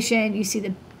dissipation. You see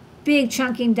the big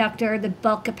chunky inductor, the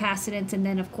bulk capacitance, and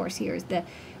then of course here's the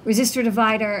resistor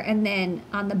divider. And then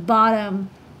on the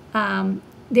bottom,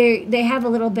 they have a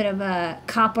little bit of a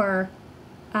copper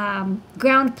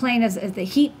ground plane as the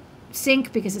heat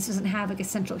sink, because this doesn't have like a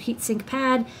central heat sink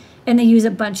pad, and they use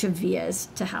a bunch of vias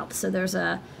to help. So there's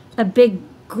a big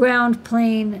ground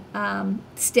plane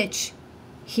stitch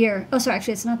here. Oh, sorry,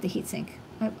 actually it's not the heat sink.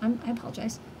 I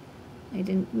apologize. I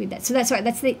didn't read that. So that's right.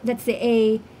 That's the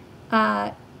A.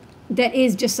 That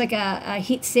is just like a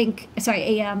heat sink.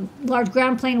 Sorry, a large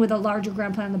ground plane with a larger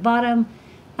ground plane on the bottom.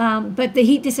 But the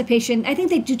heat dissipation, I think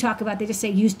they do talk about. They just say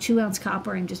use 2-ounce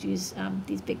copper and just use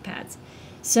these big pads.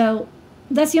 So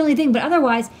that's the only thing. But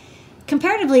otherwise,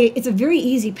 comparatively, it's a very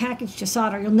easy package to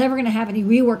solder. You're never going to have any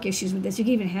rework issues with this. You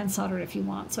can even hand solder it if you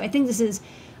want. So I think this is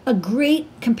a great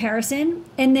comparison.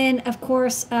 And then, of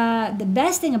course, the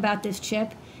best thing about this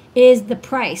chip is the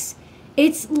price.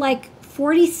 It's like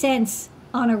 40 cents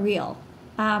on a reel,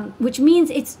 which means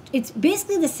it's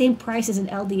basically the same price as an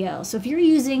LDO. So if you're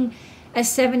using a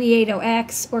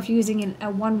 780X, or if you're using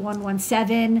a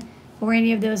 1117 or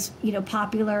any of those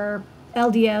popular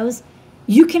LDOs,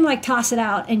 you can like toss it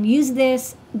out and use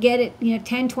this, get it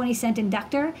 10, 20 cent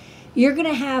inductor. You're going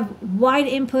to have wide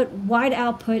input, wide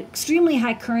output, extremely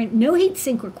high current, no heat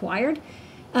sink required,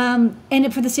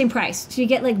 and for the same price. So you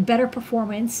get like better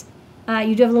performance.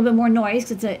 You do have a little bit more noise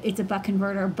because it's a buck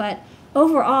converter, but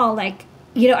overall, like,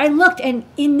 I looked, and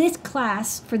in this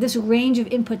class, for this range of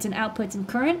inputs and outputs and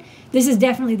current, this is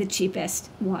definitely the cheapest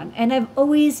one. And I've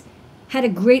always had a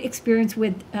great experience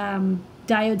with Diodes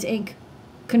Inc.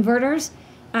 converters.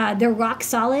 They're rock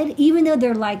solid, even though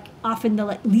they're like often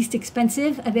the least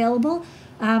expensive available.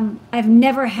 I've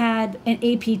never had an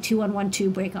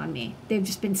AP2112 break on me. They've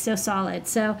just been so solid.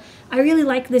 So I really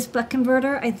like this buck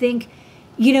converter. I think,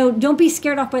 don't be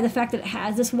scared off by the fact that it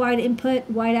has this wide input,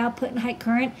 wide output, and high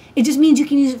current. It just means you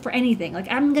can use it for anything.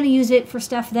 Like, I'm going to use it for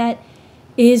stuff that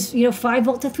is, 5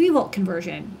 volt to 3 volt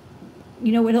conversion.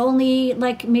 With only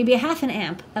like maybe a half an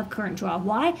amp of current draw.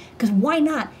 Why? Because why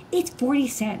not? It's 40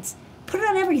 cents. Put it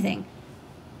on everything.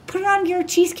 Put it on your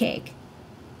cheesecake.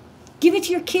 Give it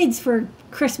to your kids for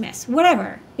Christmas.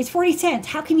 Whatever. It's 40 cents.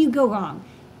 How can you go wrong?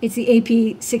 It's the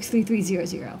AP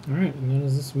 63300. All right, and that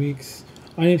is this week's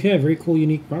INPI. Very cool,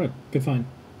 unique product. Good find.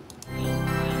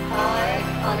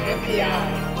 On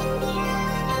NPI.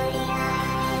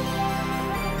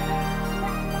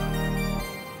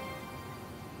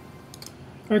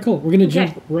 All right, cool. We're gonna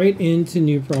jump right into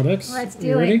new products. Let's You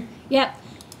do it. ready? Yep.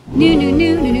 New.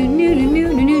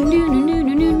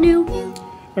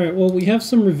 All right. Well, we have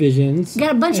some revisions.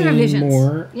 Got a bunch of and revisions.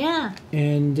 More. Yeah.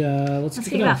 And let's kick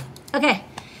kick it it off. Okay.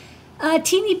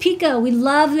 Teeny Pico. We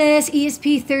love this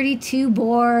ESP32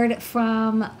 board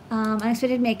from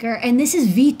Unexpected Maker. And this is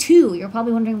V2. You're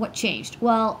probably wondering what changed.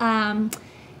 Well,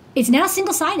 it's now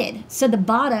single-sided. So the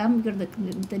bottom, go to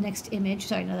the next image.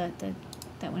 Sorry, no,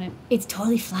 that one. It's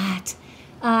totally flat.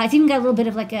 It's even got a little bit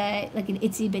of like an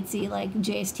itsy bitsy like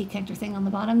JST connector thing on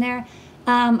the bottom there.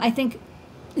 I think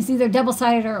it's either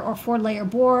double-sided or four-layer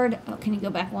board. Oh, can you go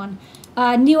back one?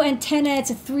 New antenna. It's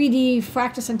a 3D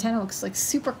Fractus antenna. Looks like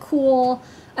super cool.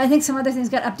 I think some other things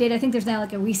got updated. I think there's now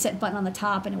like a reset button on the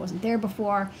top, and it wasn't there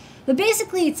before. But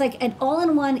basically, it's like an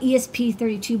all-in-one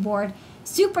ESP32 board.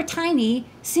 Super tiny,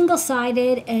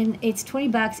 single-sided, and it's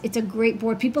 $20. It's a great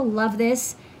board. People love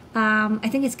this. I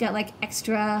think it's got like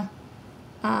extra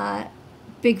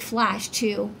big flash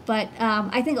too. But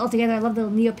I think altogether, I love the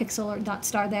NeoPixel or dot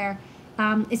star there.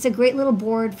 It's a great little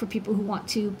board for people who want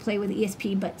to play with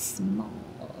ESP, but small.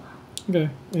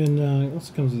 Okay, and it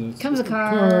also comes with Comes with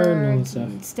card and all that cards stuff.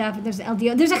 and stuff. There's the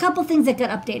LDO. There's a couple things that got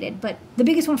updated, but the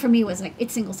biggest one for me was like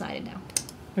it's single-sided now.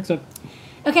 Next up.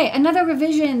 Okay, another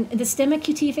revision. The STEMMA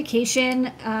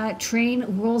QTification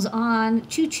train rolls on.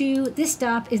 Choo-choo. This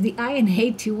stop is the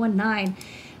INA 219.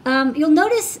 You'll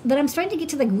notice that I'm starting to get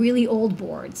to like really old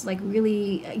boards, like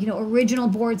really original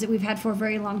boards that we've had for a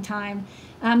very long time.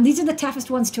 These are the toughest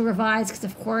ones to revise because,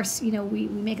 of course, we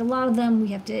make a lot of them. We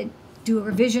have to do a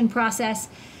revision process.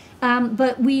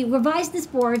 But we revised this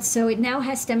board so it now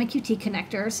has STEMMA QT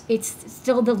connectors. It's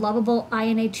still the lovable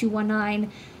INA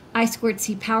 219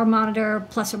 I2C power monitor,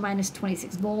 plus or minus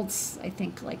 26 volts, I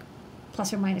think like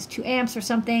plus or minus 2 amps or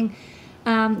something.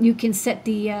 You can set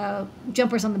the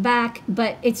jumpers on the back,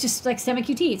 but it's just like STEMMA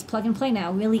QT. It's plug and play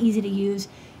now, really easy to use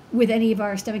with any of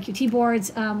our STEMMA QT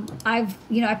boards. I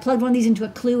plugged one of these into a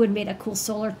Clue and made a cool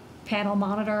solar panel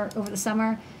monitor over the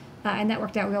summer, and that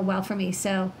worked out real well for me.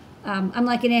 So I'm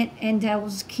liking it, and we'll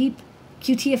just keep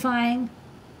QTifying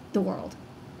the world.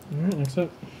 All right, next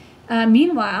up.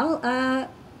 Meanwhile,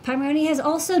 Pimoroni has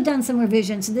also done some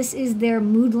revisions. So this is their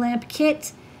mood lamp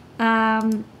kit.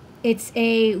 It's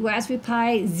a Raspberry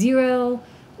Pi Zero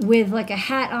with like a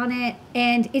hat on it,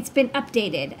 and it's been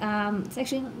updated. It's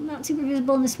actually not super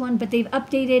visible in this one, but they've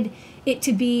updated it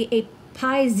to be a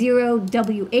Pi Zero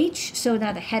WH, so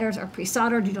now the headers are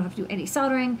pre-soldered. You don't have to do any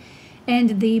soldering.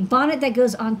 And the bonnet that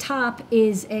goes on top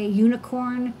is a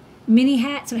unicorn mini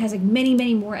hat, so it has like many,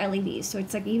 many more LEDs. So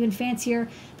it's like even fancier,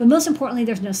 but most importantly,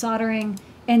 there's no soldering,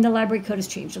 and the library code has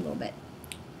changed a little bit.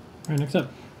 All right, next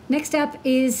up. Next up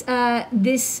is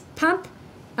this pump,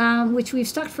 which we've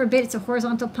stocked for a bit. It's a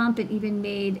horizontal pump. It even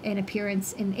made an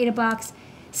appearance in AdaBox.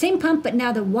 Same pump, but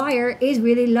now the wire is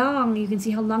really long. You can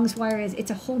see how long this wire is.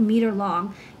 It's a whole meter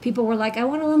long. People were like, I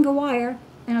want a longer wire.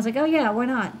 And I was like, oh yeah, why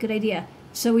not? Good idea.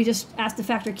 So we just asked the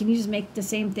factory, can you just make the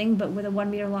same thing but with a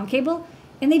 1 meter long cable?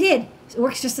 And they did. So it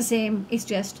works just the same. It's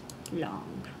just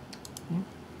long.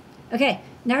 Okay,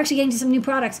 now we're actually getting to some new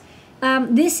products.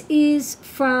 This is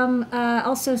from,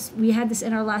 also, we had this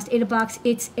in our last AdaBox.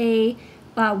 It's a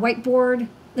whiteboard,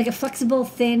 like a flexible,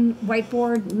 thin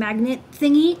whiteboard magnet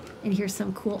thingy. And here's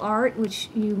some cool art, which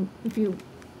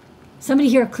somebody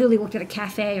here clearly worked at a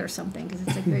cafe or something, because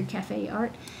it's like very cafe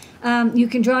art. You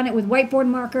can draw on it with whiteboard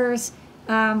markers.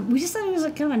 We just thought it was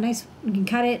like kind of a nice, you can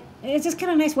cut it. It's just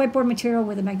kind of nice whiteboard material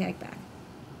with a magnetic back.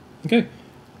 Okay,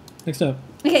 next up.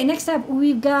 Okay, next up,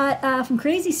 we've got, from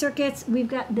Crazy Circuits, we've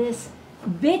got this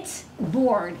bit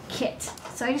board kit.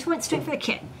 So I just went straight for the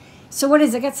kit. So what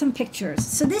is it? I got some pictures.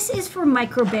 So this is for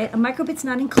microbit. A microbit's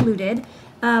not included,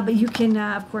 but you can,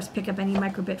 of course, pick up any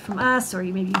microbit from us, or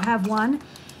maybe you have one.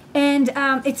 And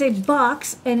it's a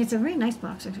box, and it's a very nice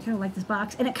box. I kind of like this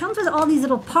box. And it comes with all these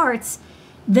little parts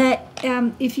that,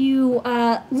 if you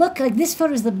look, like this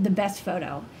photo is the best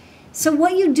photo. So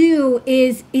what you do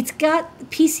is it's got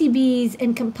PCBs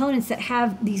and components that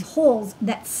have these holes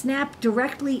that snap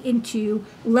directly into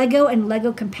Lego and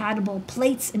Lego compatible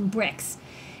plates and bricks.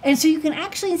 And so you can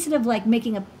actually, instead of like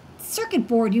making a circuit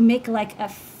board, you make like a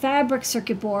fabric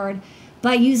circuit board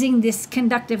by using this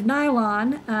conductive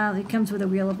nylon. It comes with a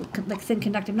reel of like thin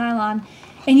conductive nylon,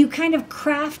 and you kind of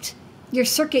craft your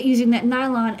circuit using that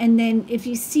nylon, and then if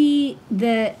you see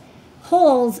the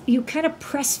holes, you kind of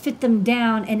press fit them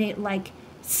down, and it like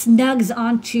snugs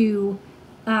onto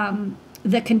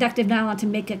the conductive nylon to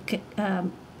make a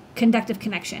conductive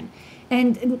connection.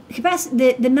 And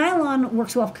the nylon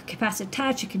works well with capacitive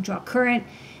touch. It can draw current.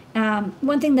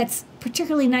 One thing that's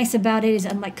particularly nice about it is,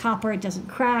 unlike copper, it doesn't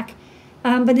crack.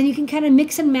 But then you can kind of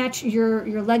mix and match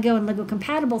your Lego and Lego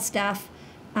compatible stuff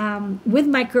with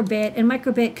Microbit. And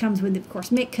Microbit comes with, of course,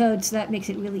 MakeCode, so that makes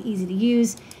it really easy to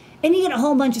use. And you get a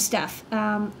whole bunch of stuff.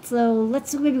 So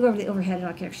let's maybe go over the overhead, and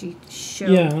I can actually show.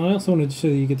 Yeah, and I also wanted to show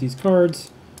you get these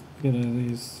cards. You get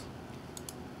these.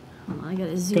 Hold on, I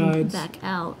gotta zoom guides. back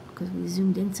out because we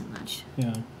zoomed in so much.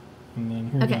 Yeah, and then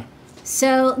here Okay, we go.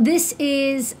 so this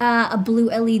is a blue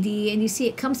LED, and you see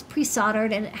it comes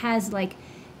pre-soldered, and it has like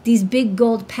these big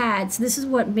gold pads. This is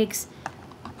what makes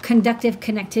conductive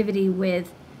connectivity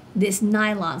with this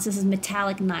nylon. So this is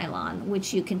metallic nylon,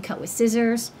 which you can cut with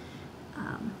scissors.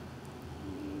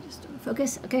 Just don't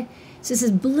focus. Okay, so this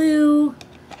is blue,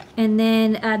 and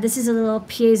then this is a little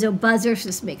piezo buzzer, so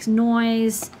this makes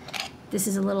noise. This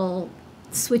is a little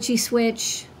switchy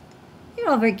switch. They're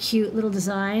all very cute little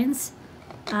designs.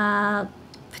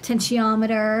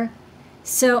 Potentiometer.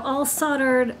 So all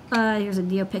soldered. Here's a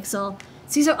NeoPixel.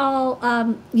 So these are all,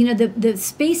 the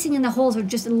spacing in the holes are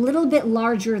just a little bit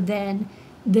larger than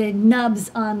the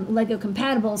nubs on Lego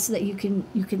compatible, so that you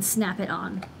can snap it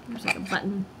on. There's like a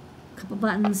button, a couple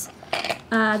buttons.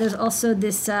 There's also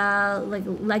this like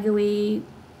Lego-y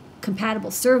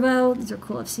compatible servo. These are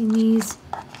cool. I've seen these.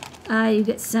 You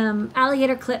get some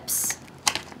alligator clips.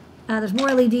 There's more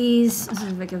LEDs. This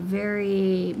is like a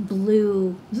very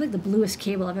blue. This is like the bluest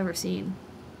cable I've ever seen.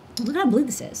 Look how blue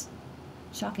this is.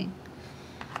 Shocking.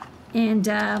 And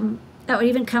it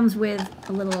even comes with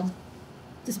a little.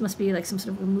 This must be like some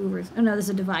sort of remover. Oh no, there's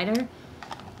a divider.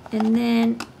 And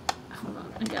then, hold on,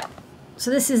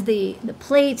 so this is the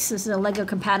plates. This is a Lego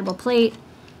compatible plate.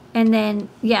 And then,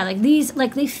 yeah, like these,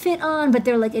 like they fit on, but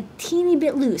they're like a teeny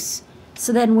bit loose.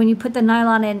 So then when you put the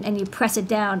nylon in and you press it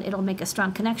down, it'll make a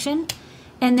strong connection.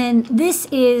 And then this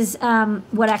is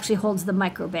what actually holds the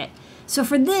Microbit. So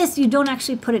for this, you don't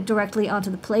actually put it directly onto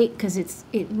the plate because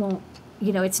it won't,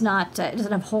 it's not, it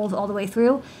doesn't have holes all the way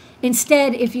through.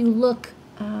 Instead, if you look,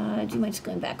 do you mind just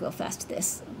going back real fast to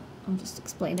this? I'll just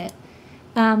explain it.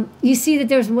 You see that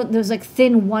there's like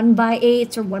thin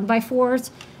 1x8s or 1x4s.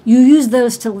 You use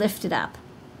those to lift it up.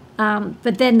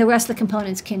 But then the rest of the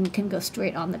components can go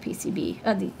straight on the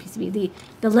PCB,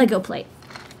 the Lego plate.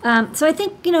 So I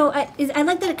think, I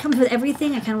like that it comes with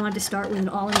everything. I kind of wanted to start with an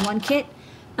all-in-one kit.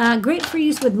 Great for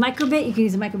use with Microbit. You can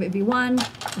use a Microbit V1,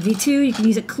 V2. You can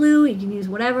use a Clue. You can use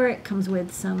whatever. It comes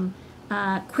with some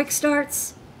quick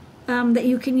starts that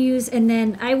you can use. And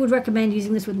then I would recommend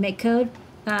using this with MakeCode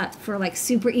for like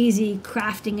super easy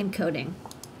crafting and coding.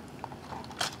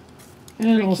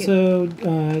 And Very also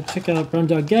check out Brown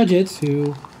Dog Gadgets,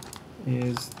 who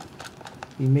is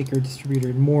the maker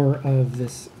distributor more of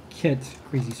this kit,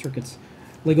 Crazy Circuits,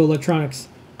 Lego Electronics.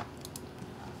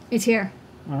 It's here.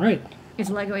 All right.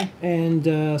 It's Lego-y. And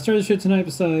start the show tonight,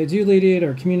 besides you, Lady,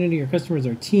 our community, our customers,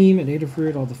 our team at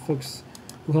Adafruit, all the folks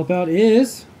who help out,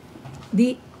 is...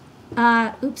 The,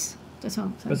 oops, that's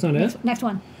wrong. Sorry. That's not it? Next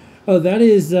one. Oh, that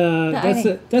is,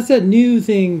 I that's that new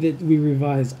thing that we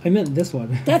revised. I meant this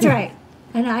one. That's right.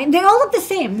 I know. They all look the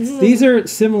same. These are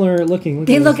similar looking.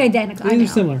 They at look this. identical. I These know.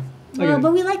 are similar. Well, Okay.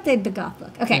 but we like the goth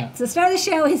look. Okay, Yeah. so the start of the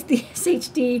show is the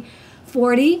SHD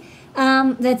 40.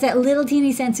 That's that little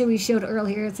teeny sensor we showed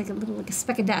earlier. It's like a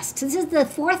speck of dust. So this is the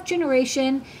 4th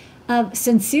generation of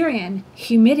Sensorion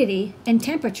humidity and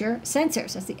temperature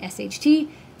sensors. That's the SHT.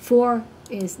 4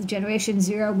 is the generation.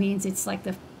 0 means it's like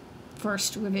the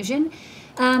first revision.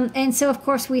 And so, of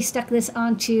course, we stuck this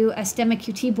onto a Stemma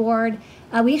QT board.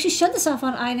 We actually showed this off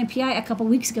on INPI a couple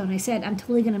weeks ago, and I said, I'm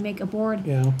totally going to make a board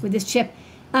with this chip.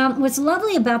 What's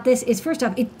lovely about this is, first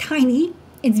off, it's tiny.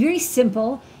 It's very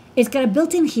simple. It's got a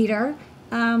built-in heater.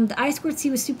 The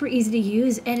I2C was super easy to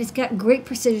use, and it's got great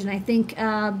precision. I think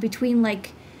between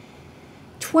like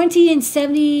 20 and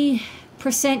 70%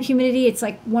 humidity, it's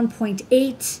like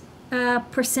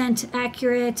 1.8%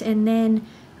 accurate, and then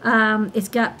it's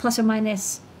got plus or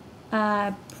minus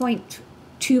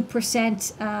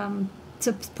 0.2%,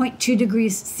 so 0.2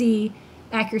 degrees C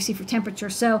accuracy for temperature.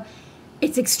 So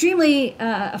it's extremely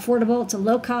affordable. It's a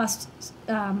low-cost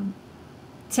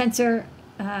sensor,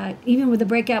 even with the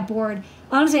breakout board.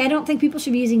 Honestly, I don't think people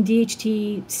should be using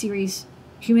DHT series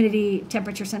humidity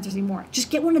temperature sensors anymore. Just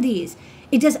get one of these.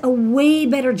 It does a way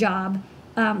better job.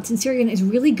 Sensorion is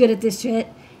really good at this shit,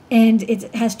 and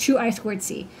it has true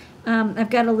I2C. I've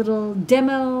got a little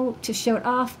demo to show it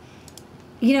off.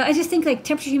 you know, I just think like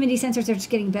temperature humidity sensors are just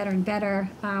getting better and better.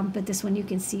 But this one you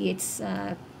can see it's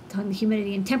on the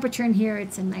humidity and temperature in here.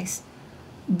 It's a nice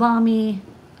balmy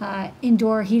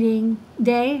indoor heating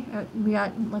day.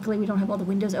 Luckily we don't have all the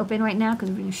windows open right now because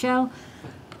we're doing a show.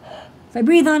 If I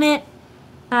breathe on it,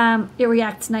 it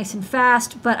reacts nice and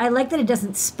fast, but I like that it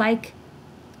doesn't spike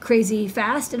crazy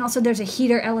fast. And also there's a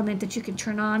heater element that you can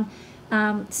turn on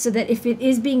so that if it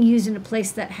is being used in a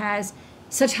place that has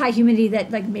such high humidity that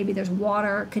like maybe there's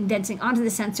water condensing onto the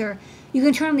sensor, you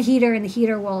can turn on the heater and the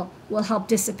heater will help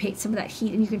dissipate some of that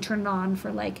heat, and you can turn it on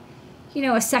for like, you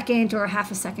know, a second or a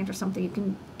half a second or something. You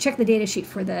can check the data sheet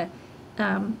for the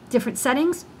different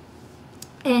settings.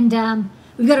 And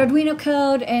we've got Arduino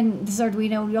code, and this is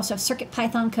Arduino. We also have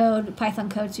CircuitPython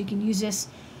code, so you can use this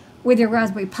with your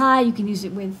Raspberry Pi. You can use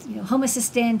it with, you know, Home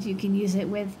Assistant. You can use it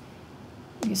with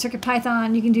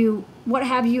CircuitPython. You can do what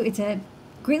have you. It's a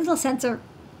great little sensor.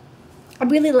 I'm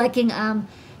really liking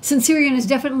Sensirion is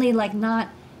definitely like not,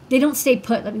 they don't stay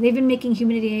put. I mean, they've been making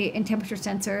humidity and temperature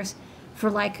sensors for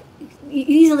like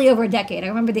easily over a decade. I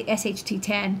remember the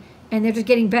SHT-10, and they're just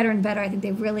getting better and better. I think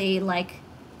they've really like,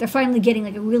 they're finally getting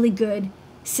like a really good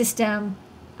system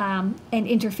and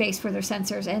interface for their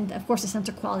sensors. And of course the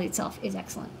sensor quality itself is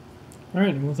excellent. All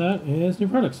right, and with that is new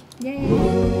products. Yay!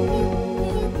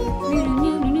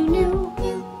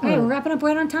 All right, we're wrapping up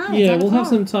right on time. Yeah, It's we'll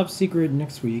have 9 o'clock. some top secret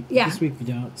next week. Yeah. This week we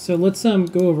don't. So let's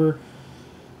go over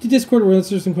to Discord. We'll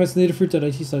answer some questions.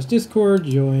 Adafruit.it/Discord.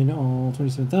 Join all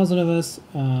 27,000 of us.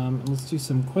 Let's do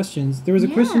some questions. There was a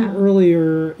question Yeah.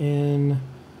 earlier in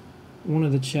one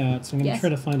of the chats. I'm going to Yes. try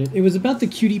to find it. It was about the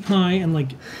QT Py and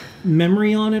like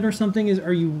memory on it or something.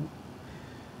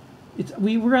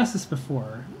 We were asked this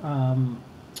before.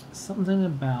 Something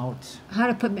about... How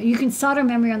to put, you can solder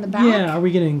memory on the back. Yeah, are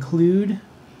we going to include...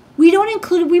 We don't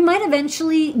include, we might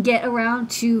eventually get around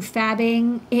to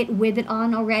fabbing it with it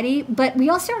on already, but we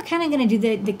also are kind of going to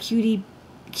do the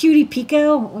QT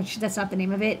Pico, which that's not the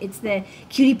name of it. It's the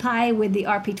QT Py with the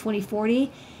RP2040.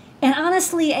 And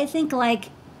honestly, I think like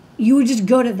you would just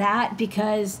go to that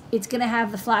because it's going to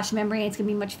have the flash memory. It's going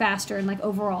to be much faster and like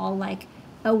overall like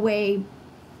a way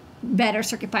better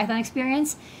CircuitPython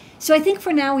experience. So I think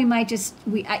for now we might just,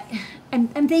 I'm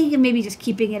thinking of maybe just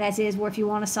keeping it as is, where if you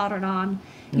want to solder it on,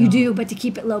 you do, but to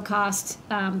keep it low cost,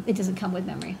 it doesn't come with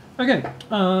memory. Okay,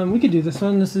 we could do this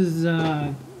one. This is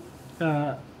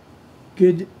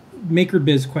good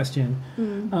MakerBiz question.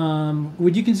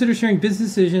 Would you consider sharing business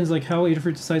decisions like how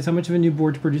Adafruit decides how much of a new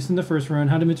board to produce in the first run,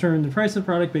 how to determine the price of the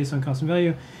product based on cost and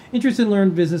value, interested in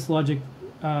learning business logic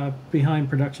behind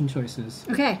production choices?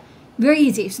 Okay, very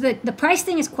easy. So the price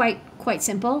thing is quite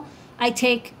simple. I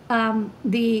take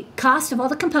the cost of all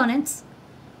the components,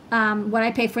 what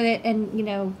I pay for it, and you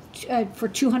know, for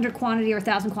 200 quantity or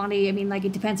 1,000 quantity. I mean, like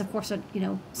it depends, of course. On, you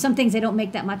know, some things they don't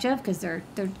make that much of because they're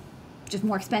just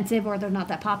more expensive, or they're not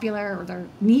that popular, or they're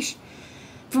niche.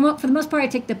 For the most part, I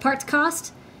take the parts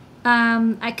cost.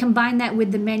 I combine that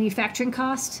with the manufacturing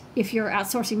cost. If you're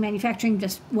outsourcing manufacturing,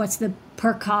 just what's the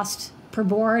per cost per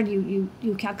board? You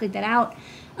calculate that out.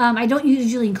 I don't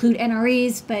usually include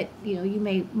NREs, but you know, you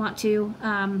may want to,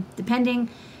 depending.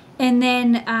 And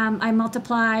then I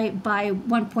multiply by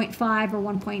 1.5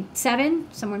 or 1.7,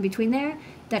 somewhere in between there.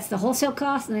 That's the wholesale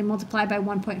cost. And I multiply by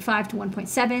 1.5 to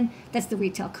 1.7. That's the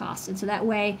retail cost. And so that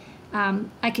way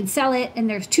I can sell it. And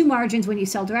there's two margins when you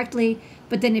sell directly.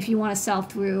 But then if you want to sell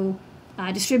through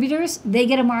distributors, they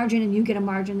get a margin and you get a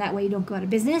margin. That way you don't go out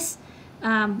of business.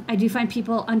 I do find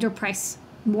people underprice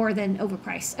more than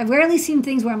overprice. I've rarely seen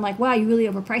things where I'm like, wow, you really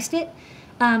overpriced it.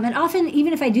 And often,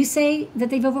 even if I do say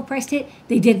that they've overpriced it,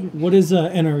 they didn't. What does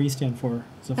NRE stand for?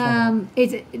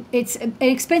 It's an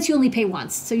expense you only pay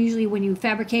once. So usually when you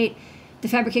fabricate, the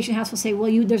fabrication house will say,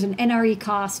 well, there's an NRE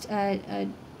cost, a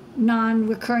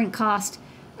non-recurrent cost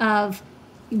of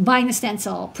buying the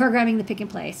stencil, programming the pick and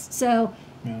place. So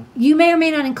you may or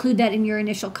may not include that in your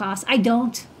initial cost. I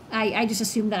don't. I just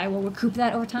assume that I will recoup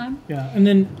that over time. Yeah, and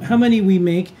then how many we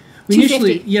make? We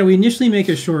 250. we initially make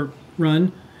a short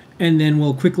run, and then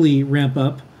we'll quickly ramp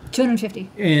up. 250.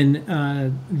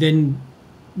 And then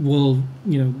we'll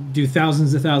do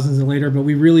thousands of thousands and later. But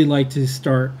we really like to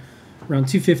start around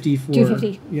 250 for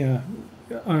 250.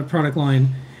 On a product line,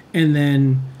 and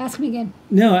then Ask me again.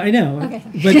 no, I know, Okay.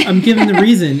 but I'm giving the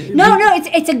reason. No,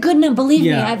 it's a good number. Believe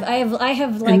Yeah. me, I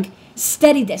have like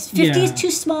studied this. 50 is Yeah.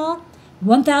 too small.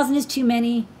 1,000 is too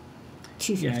many.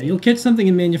 250. Yeah, you'll catch something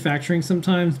in manufacturing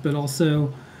sometimes, but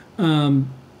also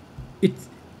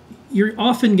you're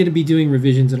often going to be doing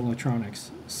revisions in electronics.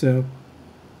 So,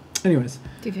 anyways,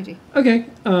 250. okay.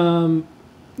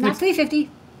 Not 350.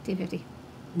 250.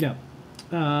 Yeah.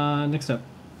 Next up,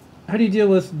 How do you deal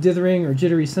with dithering or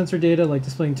jittery sensor data, like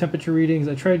displaying temperature readings?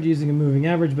 I tried using a moving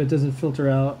average, but it doesn't filter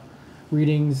out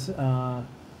readings,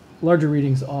 larger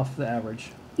readings off the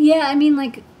average. Yeah, I mean,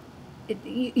 like,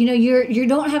 you know, you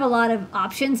don't have a lot of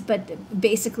options, but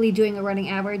basically doing a running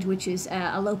average, which is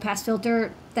a low pass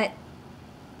filter, that,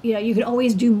 you know, you can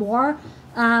always do more.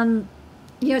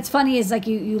 You know, it's funny is like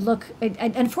you look.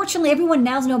 Unfortunately, everyone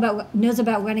now knows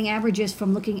about running averages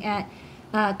from looking at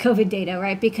COVID data,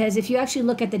 right? Because if you actually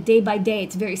look at the day by day,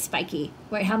 it's very spiky,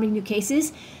 right? How many new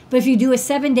cases? But if you do a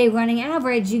 7-day running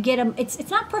average, you get them.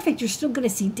 It's not perfect. You're still going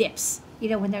to see dips, you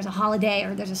know, when there's a holiday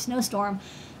or there's a snowstorm.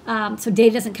 So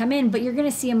data doesn't come in, but you're going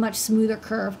to see a much smoother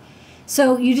curve.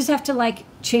 So you just have to like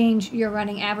change your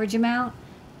running average amount.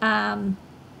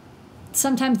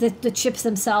 Sometimes the chips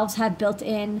themselves have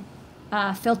built-in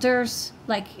filters,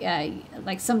 like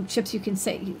some chips you can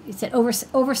say you said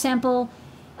oversample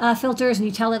filters, and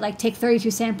you tell it like take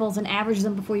 32 samples and average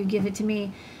them before you give it to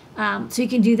me. So you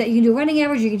can do that. You can do running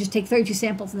average. You can just take 32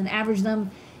 samples and then average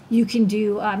them. You can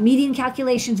do median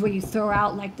calculations where you throw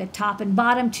out like the top and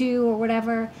bottom two or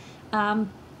whatever.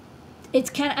 It's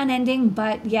kind of unending,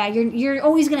 but yeah, you're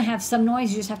always going to have some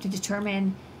noise. You just have to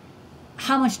determine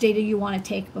how much data you want to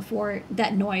take before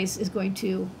that noise is going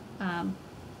to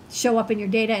show up in your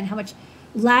data, and how much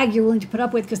lag you're willing to put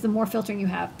up with, because the more filtering you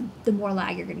have, the more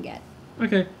lag you're going to get.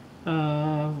 Okay.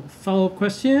 Follow-up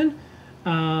question.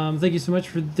 Thank you so much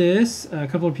for this. A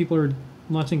couple of people are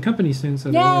launching companies soon,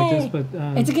 so they like this. But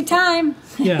It's a good time.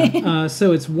 yeah.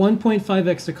 So it's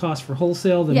 1.5x the cost for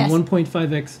wholesale, then Yes.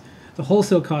 1.5x the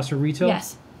wholesale cost for retail.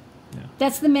 Yes. Yeah.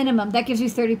 That's the minimum. That gives you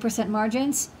 30%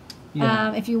 margins.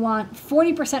 Yeah. If you want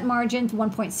 40% margins,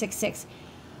 1.66.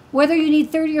 Whether you need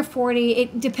 30 or 40,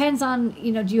 it depends on,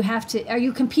 you know, are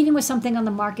you competing with something on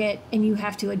the market and you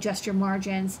have to adjust your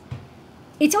margins?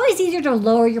 It's always easier to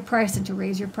lower your price than to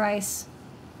raise your price.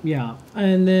 Yeah,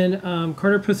 and then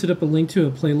Carter posted up a link to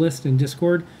a playlist in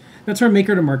Discord. That's our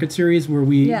Maker to Market series, where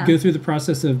we go through the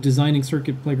process of designing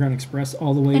Circuit Playground Express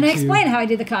all the way and to... I explain how I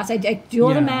did the cost. I do all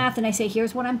the Yeah. math, and I say,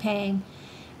 here's what I'm paying.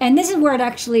 And this is where it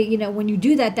actually, you know, when you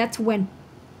do that, that's when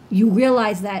you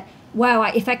realize that, wow,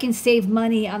 if I can save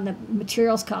money on the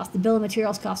materials cost, the bill of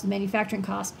materials cost, the manufacturing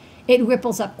cost, it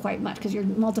ripples up quite much because you're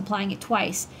multiplying it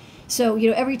twice. So, you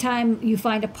know, every time you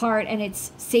find a part and it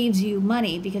saves you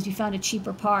money because you found a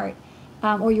cheaper part,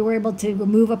 or you were able to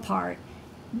remove a part,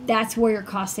 that's where your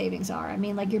cost savings are. I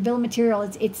mean, like your bill of material,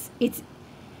 it's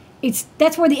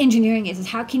that's where the engineering is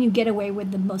how can you get away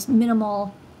with the most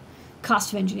minimal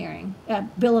cost of engineering,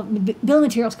 bill of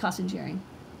materials cost engineering.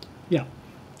 Yeah.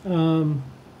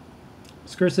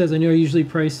 Skir says, I know I usually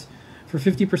price for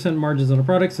 50% margins on a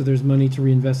product, so there's money to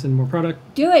reinvest in more product.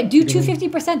 Do it. Do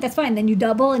 250%. That's fine. Then you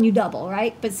double and you double,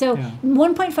 right? But so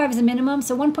 1.5 is a minimum,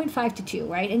 so 1.5 to 2,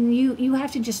 right? And you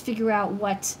have to just figure out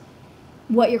what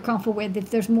you're comfortable with. If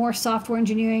there's more software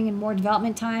engineering and more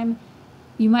development time,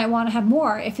 you might want to have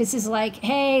more. If this is like,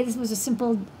 hey, this was a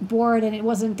simple board and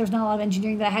there's not a lot of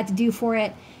engineering that I had to do for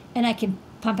it, and I can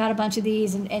pump out a bunch of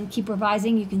these and keep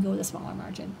revising, you can go with a smaller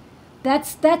margin.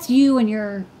 That's you and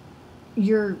your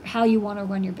how you want to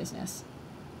run your business.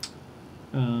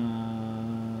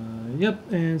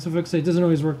 Yep, and so folks say it doesn't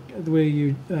always work the way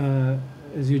you,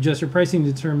 as you adjust your pricing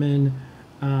to determine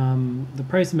the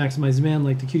price to maximize demand,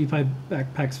 like the Cutie Pie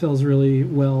backpack sells really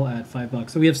well at $5.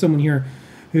 So we have someone here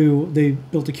who they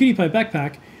built a Cutie Pie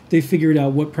backpack. They figured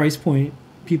out what price point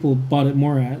people bought it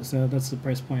more at, so that's the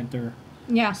price point they're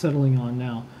settling on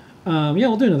now. Yeah,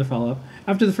 we'll do another follow-up.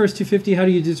 After the first 250, how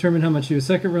do you determine how much to do a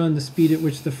second run, the speed at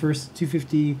which the first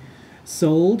 250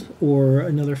 sold, or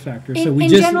another factor? So we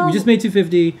just made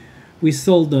 250, we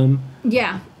sold them.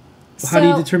 Yeah. How do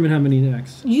you determine how many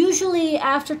next? Usually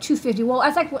after 250, well,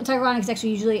 I think what's ironic is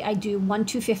actually usually I do one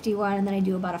 250 run and then I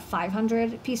do about a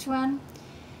 500 piece run.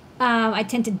 I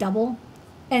tend to double.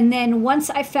 And then once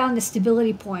I found the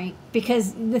stability point,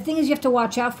 because the thing is you have to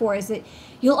watch out for is that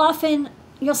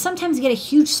you'll sometimes get a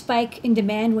huge spike in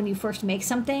demand when you first make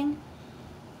something.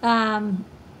 And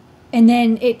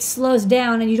then it slows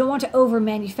down and you don't want to over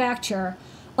manufacture.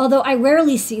 Although I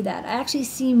rarely see that. I actually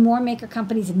see more maker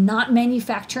companies not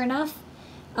manufacture enough.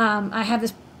 I have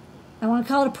this, I want to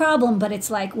call it a problem, but it's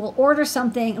like we'll order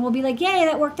something and we'll be like, yay,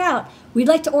 that worked out. We'd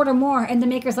like to order more. And the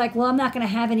maker's like, well, I'm not going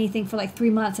to have anything for like 3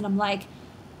 months. And I'm like,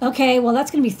 okay, well, that's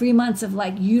going to be 3 months of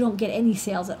like, you don't get any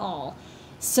sales at all.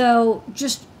 So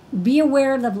just be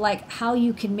aware of like how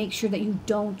you can make sure that you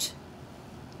don't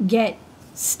get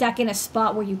stuck in a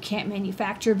spot where you can't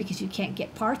manufacture because you can't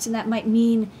get parts. And that might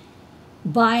mean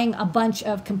buying a bunch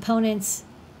of components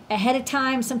ahead of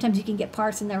time. Sometimes you can get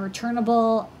parts and they're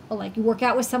returnable. or like you work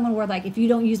out with someone where like if you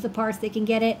don't use the parts, they can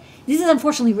get it. This is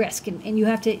unfortunately risk, and you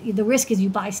have to. The risk is you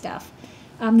buy stuff.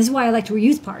 This is why I like to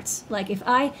reuse parts. Like if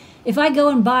I go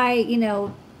and buy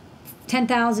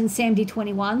 10,000 SAMD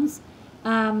 21s,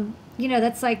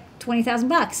 that's like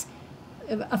 $20,000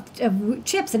 of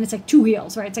chips, and it's like 2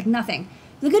 wheels, right? It's like nothing.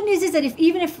 The good news is that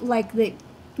even if like the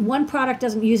one product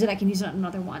doesn't use it, I can use it on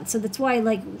another one. So that's why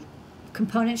like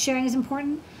component sharing is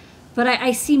important. But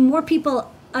I see more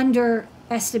people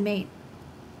underestimate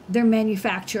their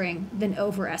manufacturing than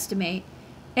overestimate.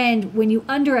 And when you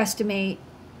underestimate,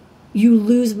 you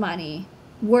lose money.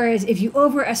 Whereas if you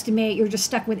overestimate, you're just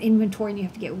stuck with inventory and you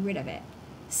have to get rid of it.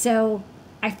 So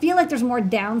I feel like there's more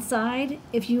downside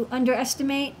if you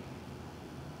underestimate.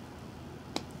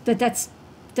 That's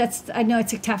I know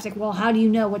it's a tactic. Well, how do you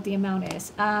know what the amount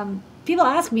is? People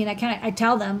ask me, and I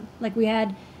tell them. Like we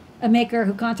had a maker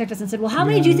who contacted us and said, "Well, how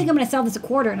many do you think I'm going to sell this a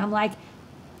quarter?" And I'm like,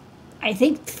 "I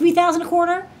think 3,000 a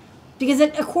quarter, because a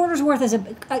quarter's worth is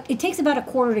it takes about a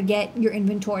quarter to get your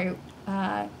inventory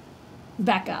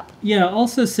back up." Yeah. I'll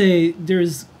also say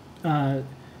there's.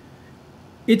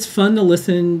 It's fun to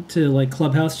listen to like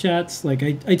Clubhouse chats. Like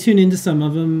I tune into some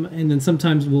of them, and then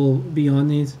sometimes we'll be on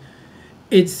these.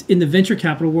 It's in the venture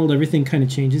capital world, everything kind of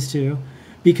changes too,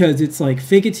 because it's like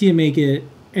fake it till you make it,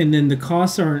 and then the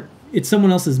costs aren't. It's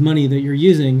someone else's money that you're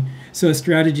using. So a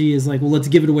strategy is like, well, let's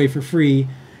give it away for free,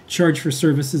 charge for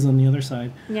services on the other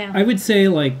side. Yeah. I would say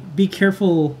like be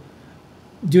careful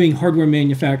doing hardware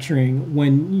manufacturing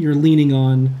when you're leaning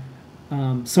on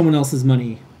someone else's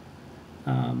money.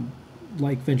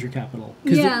 Like venture capital,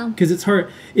 because it's hard.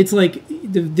 It's like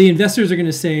the investors are going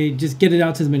to say, just get it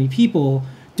out to as many people.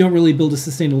 Don't really build a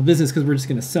sustainable business because we're just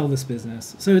going to sell this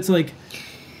business. So it's like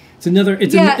it's another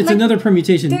another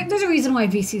permutation. There's a reason why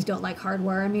VCs don't like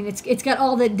hardware. I mean, it's got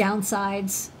all the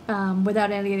downsides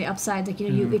without any of the upsides. Like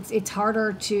it's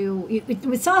harder to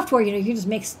with software.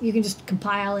 You can just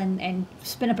compile and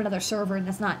spin up another server, and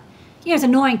that's not it's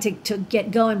annoying to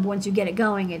get going. But once you get it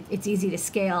going, it's easy to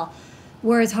scale.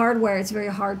 Whereas hardware, it's very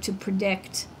hard to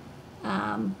predict.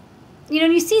 And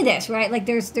you see this, right? Like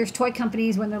there's toy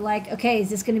companies when they're like, okay,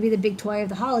 is this going to be the big toy of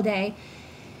the holiday?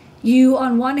 You,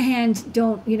 on one hand,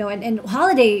 don't, and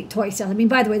holiday toy sales. I mean,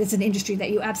 by the way, this is an industry that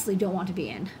you absolutely don't want to be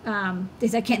in.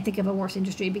 I can't think of a worse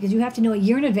industry because you have to know a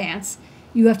year in advance.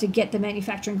 You have to get the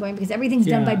manufacturing going because everything's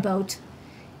done by boat.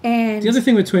 And the other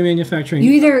thing with toy manufacturing,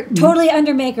 you either totally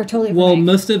undermake or totally overmake. Well,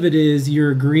 most of it is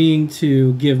you're agreeing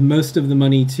to give most of the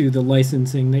money to the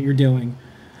licensing that you're doing.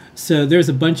 So there's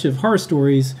a bunch of horror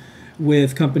stories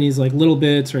with companies like Little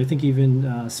Bits, or I think even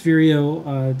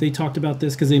Spherio. They talked about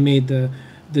this because they made the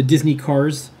Disney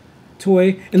Cars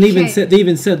toy, and they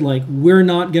even said like, we're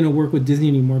not going to work with Disney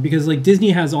anymore because like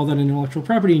Disney has all that intellectual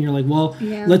property, and you're like, well,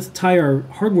 let's tie our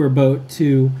hardware boat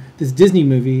to this Disney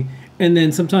movie. And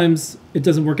then sometimes it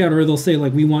doesn't work out, or they'll say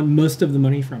like, we want most of the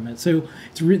money from it. So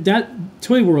that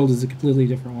toy world is a completely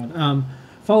different one.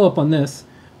 Follow up on this.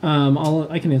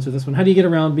 I can answer this one. How do you get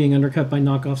around being undercut by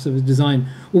knockoffs of a design?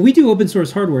 Well, we do open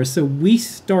source hardware, so we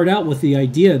start out with the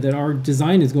idea that our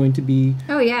design is going to be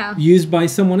used by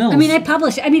someone else. I mean, I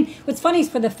publish. I mean, what's funny is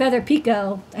for the Feather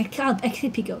Pico, I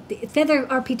say Pico, the Feather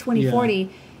RP2040.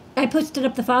 Yeah. I posted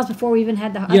up the files before we even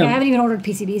had I haven't even ordered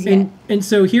PCBs yet. And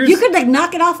so here's... You could,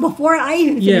 knock it off before I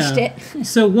even finished it.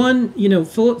 So one,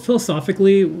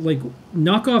 philosophically,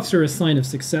 knockoffs are a sign of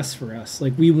success for us.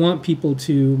 Like, we want people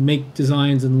to make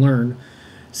designs and learn.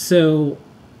 So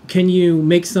can you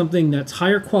make something that's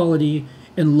higher quality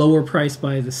and lower price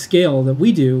by the scale that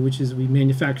we do, which is we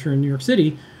manufacture in New York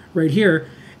City right here.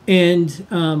 And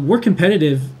we're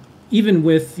competitive even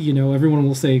with, everyone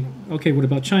will say, okay, what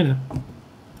about China?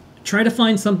 Try to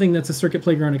find something that's a Circuit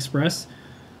Playground Express,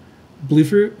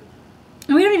 Bluefruit.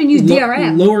 And we don't even use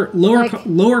DRM.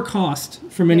 Lower cost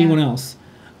from anyone else.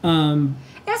 Also,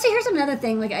 here's another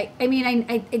thing.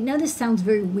 I know this sounds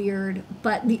very weird,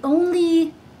 but the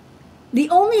only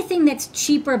thing that's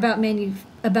cheaper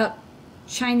about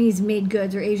Chinese made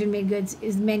goods or Asian made goods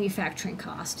is manufacturing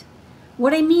cost.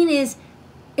 What I mean is,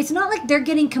 it's not like they're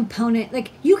getting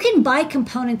you can buy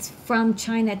components from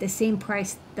China at the same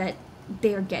price that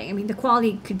they're getting. I mean, the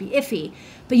quality could be iffy,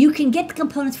 but you can get the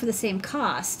components for the same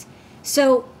cost.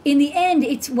 So in the end,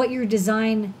 it's what your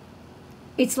design,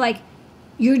 it's like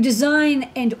your design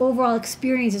and overall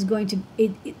experience is going to,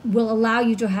 it will allow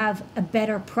you to have a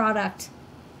better product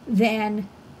than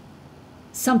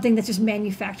something that's just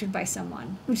manufactured by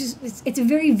someone, which is, it's a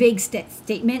very vague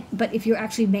statement, but if you're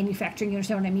actually manufacturing, you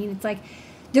understand what I mean? It's like,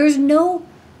 there's no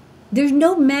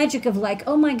magic of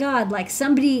oh my God,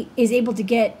 somebody is able to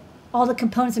get all the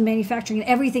components and manufacturing and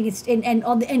everything and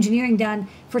all the engineering done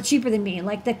for cheaper than me.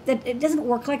 Like that it doesn't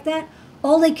work like that.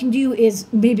 All they can do is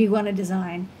maybe run a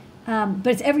design, but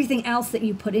it's everything else that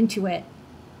you put into it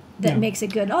that makes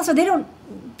it good. Also,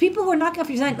 people who are knocking off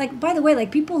your design, like, by the way,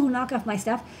 like, people who knock off my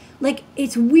stuff, like,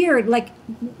 it's weird. Like,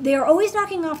 they're always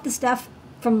knocking off the stuff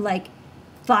from, like,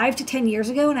 5 to 10 years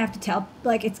ago, and I have to tell,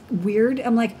 like, it's weird.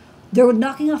 I'm like, they're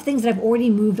knocking off things that I've already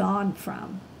moved on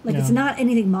from. Like, it's not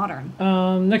anything modern.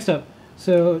 Next up.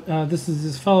 So this is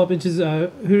this follow-up inches.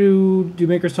 Who do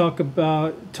makers talk to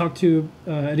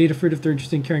at Adafruit if they're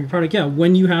interested in carrying a product? Yeah,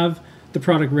 when you have the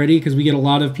product ready, because we get a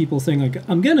lot of people saying, like,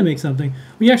 I'm going to make something.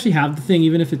 We actually have the thing,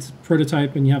 even if it's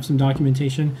prototype and you have some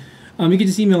documentation. You can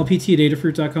just email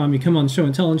pt@adafruit.com. You come on the show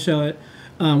and tell and show it.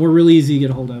 We're really easy to get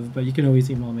a hold of, but you can always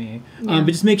email me. But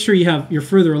just make sure you're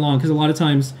further along, because a lot of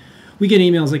times we get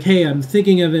emails like, hey, I'm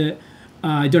thinking of it.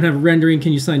 I don't have a rendering.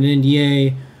 Can you sign an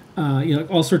NDA?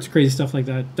 All sorts of crazy stuff like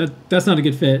that. That's not a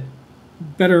good fit.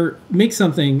 Better make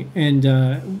something,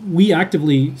 and we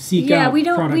actively seek out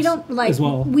products as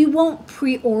well. We won't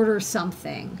pre-order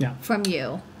something from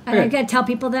you. And I gotta tell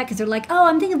people that because they're like, "Oh,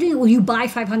 I'm thinking of doing it. Will you buy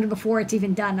 500 before it's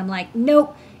even done?" I'm like,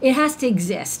 "Nope. It has to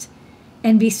exist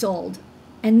and be sold,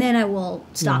 and then I will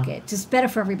stock it. Just better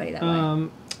for everybody that way."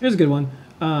 Here's a good one.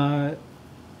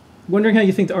 Wondering how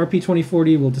you think the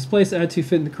RP2040 will displace, add to,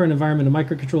 fit in the current environment of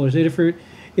microcontrollers Adafruit.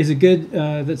 Is it good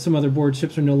that some other board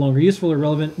chips are no longer useful or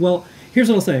relevant? Well, here's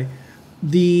what I'll say.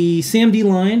 The SAMD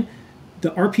line,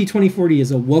 the RP2040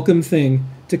 is a welcome thing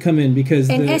to come in because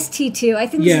ST too. I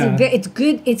think this is it's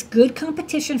good. It's good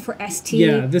competition for ST.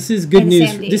 Yeah, this is good news.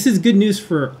 SAMD. This is good news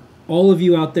for all of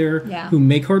you out there who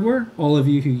make hardware, all of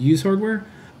you who use hardware.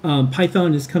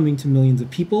 Python is coming to millions of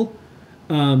people.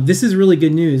 This is really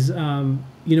good news.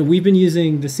 We've been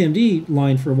using the SAMD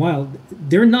line for a while.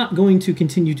 They're not going to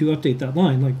continue to update that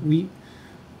line. Like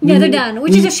they're done,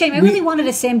 which is a shame. I really wanted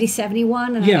a SAMD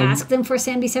 71, and I asked them for a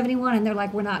SAMD 71, and they're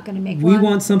like, we're not going to make one. We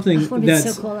want something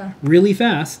that's so cool, really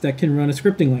fast that can run a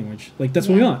scripting language. Like, that's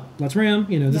what we want. Lots of RAM.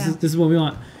 This is what we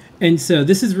want. And so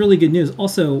this is really good news.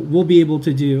 Also, we'll be able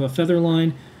to do a Feather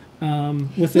line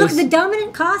with this. Look, the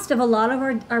dominant cost of a lot of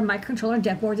our microcontroller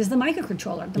dev boards is the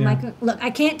microcontroller. Look, I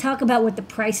can't talk about what the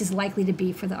price is likely to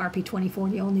be for the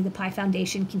RP2040. Only the Pi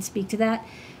Foundation can speak to that,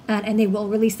 and they will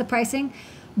release the pricing.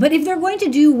 But if they're going to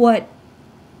do what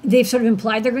they've sort of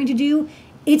implied they're going to do,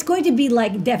 it's going to be,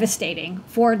 like, devastating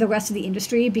for the rest of the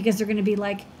industry, because they're going to be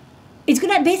like, it's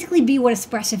going to basically be what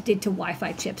Espressif did to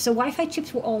Wi-Fi chips. So Wi-Fi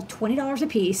chips were all $20 a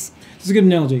piece. This is a good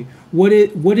analogy. What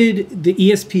did the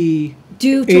ESP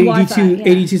do to Wi-Fi?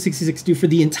 8266 do for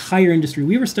the entire industry?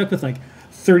 We were stuck with, like,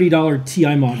 $30 TI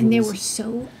modules. And they were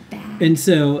so bad. And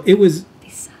so it was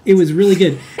really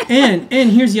good. and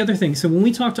here's the other thing. So when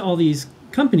we talk to all these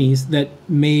companies that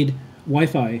made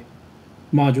Wi-Fi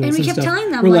modules and we kept stuff,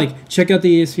 telling them, we're like, check out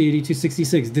the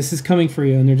ESP8266. This is coming for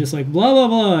you. And they're just like, blah, blah,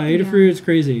 blah. Adafruit is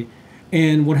crazy.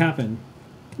 And what happened?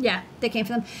 Yeah, they came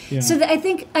for them. Yeah. So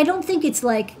I don't think it's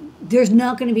like there's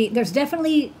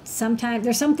definitely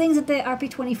there's some things that the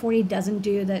RP2040 doesn't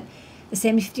do that the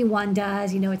SAMD51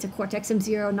 does. It's a Cortex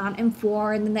M0, not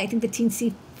M4. And then I think the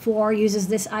TeamC4 uses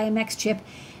this IMX chip.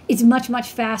 It's much, much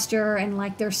faster, and,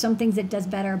 like, there's some things it does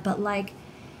better, but, like,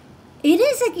 it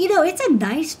is it's a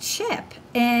nice chip,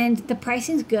 and the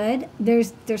pricing's good.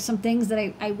 There's some things that I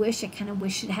kind of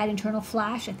wish it had internal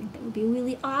flash. I think that would be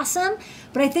really awesome,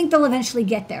 but I think they'll eventually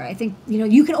get there. I think,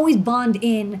 you can always bond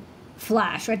in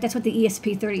flash, right? That's what the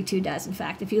ESP32 does. In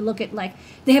fact, if you look at, like,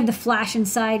 they have the flash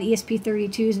inside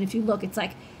ESP32s, and if you look, it's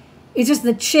like, it's just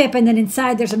the chip, and then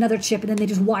inside there's another chip, and then they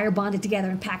just wire bond it together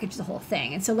and package the whole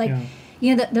thing. And so, like,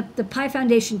 the Pi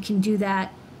Foundation can do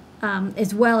that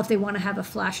as well if they want to have a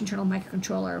flash internal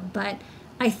microcontroller. But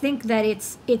I think that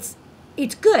it's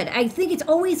good. I think it's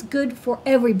always good for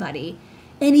everybody.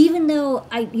 And even though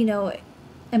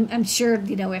I'm sure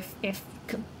if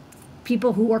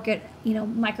people who work at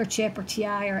Microchip or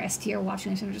TI or ST are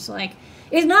watching this and are just like,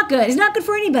 it's not good. It's not good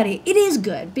for anybody. It is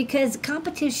good because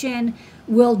competition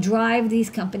will drive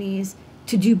these companies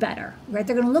to do better, right?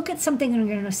 They're going to look at something and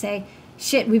they're going to say,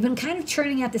 shit, we've been kind of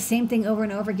churning out the same thing over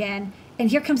and over again, and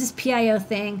here comes this PIO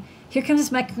thing. Here comes this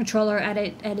microcontroller at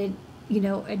a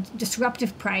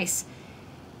disruptive price.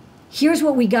 Here's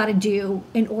what we got to do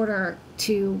in order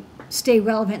to stay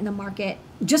relevant in the market.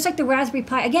 Just like the Raspberry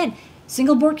Pi, again,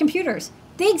 single board computers.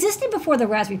 They existed before the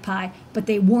Raspberry Pi, but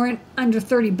they weren't under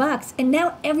 $30, and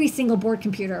now every single board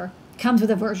computer comes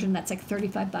with a version that's like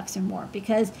 $35 or more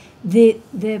because the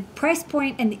price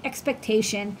point and the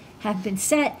expectation have been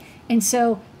set. And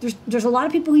so there's a lot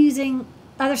of people using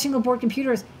other single board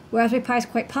computers. Raspberry Pi is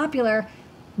quite popular,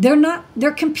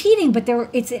 they're competing, but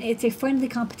it's a friendly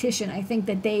competition. I think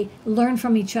that they learn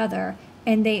from each other,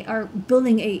 and they are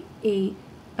building a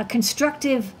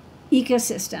constructive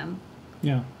ecosystem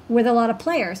Yeah. with a lot of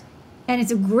players, and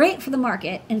it's great for the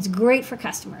market and it's great for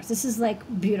customers. This is like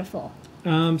beautiful.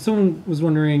 Someone was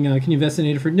wondering, can you invest in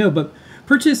Adafruit? No, but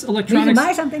purchase You can electronics.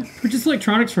 buy something. Purchase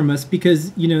electronics from us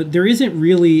because there isn't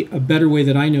really a better way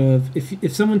that I know of.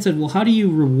 If someone said, well, how do you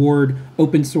reward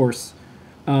open source?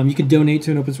 You can donate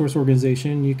to an open source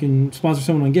organization. You can sponsor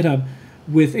someone on GitHub.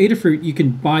 With Adafruit, you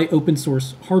can buy open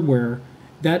source hardware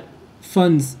that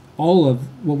funds all of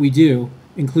what we do,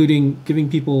 including giving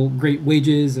people great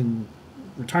wages and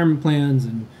retirement plans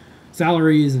and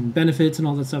salaries and benefits and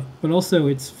all that stuff. But also,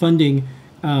 it's funding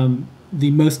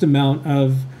the most amount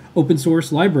of open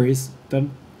source libraries that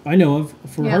I know of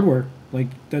for hardware. Like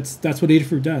that's what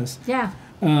Adafruit does. Yeah.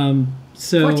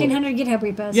 So 1,400 GitHub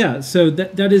repos. yeah, so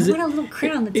that is I want a little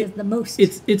crown that says the most.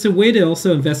 it's a way to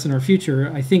also invest in our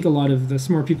future. I think a lot of the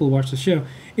smart people who watch the show,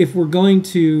 if we're going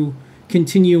to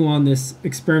continue on this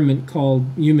experiment called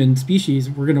human species,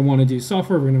 we're going to want to do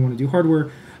software, we're going to want to do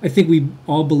hardware. I think we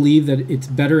all believe that it's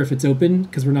better if it's open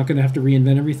because we're not going to have to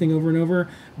reinvent everything over and over,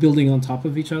 building on top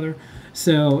of each other.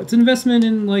 So it's an investment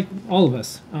in like all of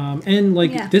us, and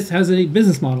this has a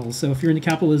business model. So if you're into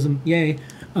capitalism, yay,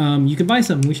 you can buy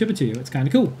something. We ship it to you. It's kind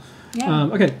of cool. Yeah.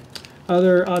 Okay,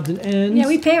 other odds and ends. Yeah,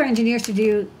 we pay our engineers to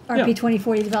do RP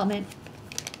 2040 development.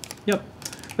 Yep.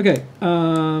 Okay.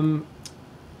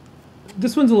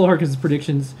 This one's a little hard because it's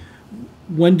predictions.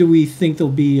 When do we think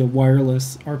there'll be a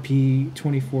wireless RP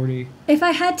 2040? If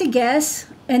I had to guess,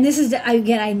 and this is,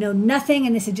 again, I know nothing,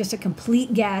 and this is just a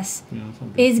complete guess,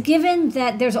 is given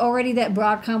that there's already that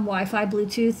Broadcom Wi-Fi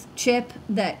Bluetooth chip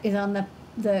that is on the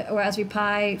Raspberry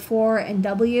Pi 4 and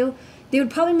W, they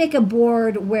would probably make a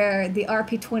board where the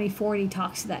RP 2040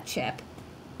 talks to that chip.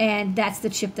 And that's the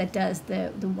chip that does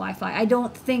the Wi-Fi. I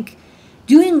don't think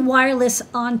doing wireless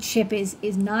on chip is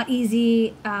not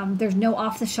easy. There's no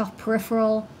off-the-shelf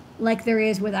peripheral like there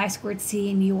is with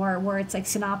I2C and UR, where it's like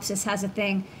Synopsys has a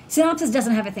thing. Synopsys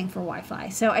doesn't have a thing for Wi-Fi.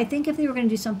 So I think if they were going to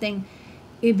do something,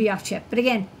 it'd be off chip. But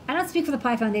again, I don't speak for the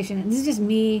Pi Foundation, and this is just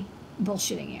me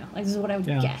bullshitting you. Like, this is what I would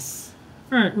guess.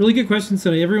 All right, really good questions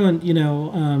today. Everyone,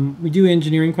 we do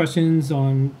engineering questions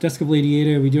on Desk of Lady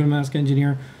Ada. We do them Ask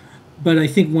Engineer. But I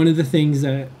think one of the things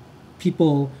that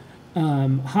people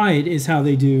hide is how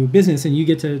they do business, and you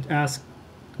get to ask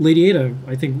Lady Ada.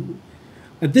 I think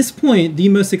at this point, the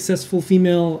most successful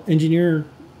female engineer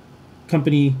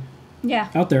company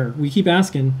out there. We keep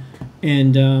asking,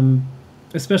 and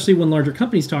especially when larger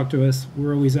companies talk to us,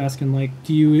 we're always asking, like,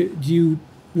 do you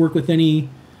work with any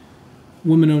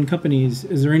woman-owned companies?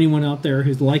 Is there anyone out there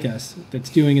who's like us that's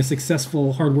doing a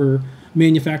successful hardware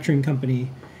manufacturing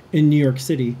company in New York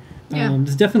City?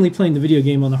 It's definitely playing the video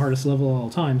game on the hardest level at all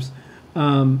times.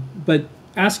 But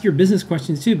ask your business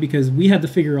questions too, because we had to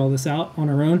figure all this out on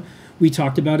our own. We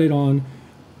talked about it on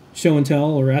Show and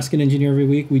Tell or Ask an Engineer every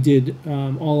week. We did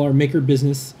all our Maker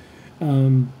Business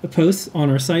posts on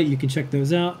our site. You can check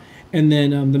those out. And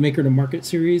then the Maker to Market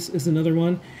series is another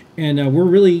one. And we're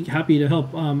really happy to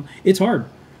help. It's hard.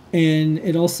 And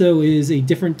it also is a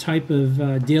different type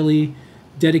of daily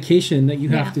dedication that you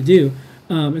have to do.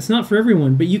 It's not for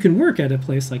everyone, but you can work at a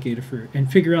place like Adafruit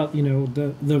and figure out,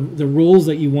 the roles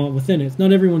that you want within it.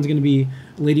 Not everyone's going to be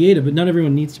Lady Ada, but not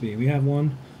everyone needs to be. We have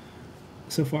one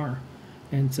so far,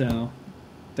 and so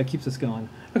that keeps us going.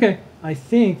 Okay, I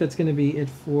think that's going to be it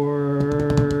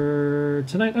for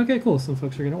tonight. Okay, cool. Some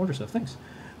folks are going to order stuff. Thanks.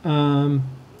 I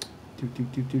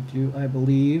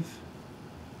believe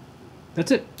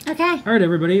that's it. Okay. All right,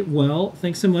 everybody. Well,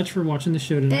 thanks so much for watching the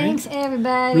show tonight. Thanks,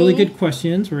 everybody. Really good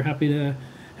questions. We're happy to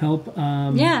help.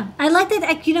 Yeah, I like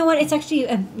that. You know what? It's actually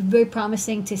very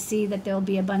promising to see that there'll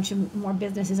be a bunch of more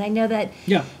businesses. I know that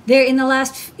there in the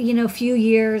last few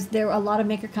years there were a lot of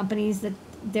maker companies that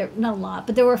not a lot,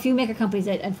 but there were a few maker companies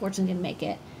that unfortunately didn't make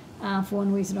it for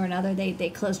one reason or another. They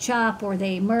closed shop or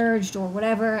they merged or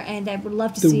whatever. And I would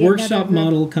love to see the workshop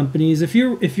model companies. If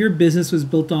your business was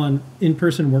built on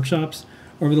in-person workshops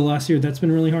over the last year, that's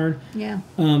been really hard. Yeah.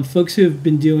 Folks who have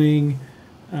been doing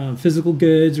physical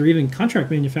goods or even contract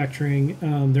manufacturing,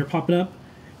 they're popping up.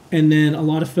 And then a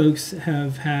lot of folks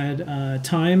have had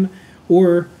time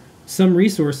or some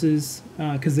resources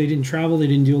because they didn't travel, they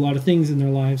didn't do a lot of things in their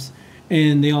lives.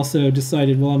 And they also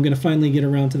decided, well, I'm going to finally get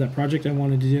around to that project I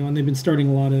wanted to do. And they've been starting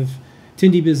a lot of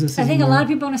Tindy businesses. I think a lot of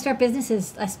people want to start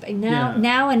businesses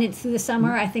now and it's through the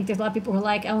summer. I think there's a lot of people who are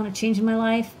like, I want to change my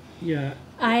life. Yeah.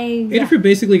 Adafruit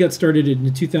basically got started in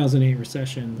the 2008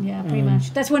 recession. Yeah, pretty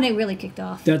much. That's when it really kicked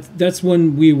off. That's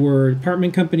when we were an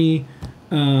apartment company.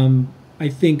 I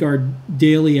think our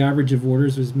daily average of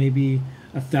orders was maybe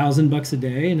 $1,000 a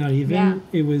day, not even. Yeah.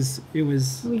 It was.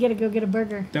 We gotta go get a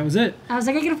burger. That was it. I was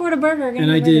like, I can afford a burger.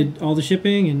 And I did all the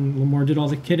shipping, and Lamar did all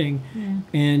the kitting. Yeah.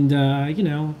 And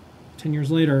 10 years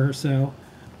later or so,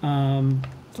 It's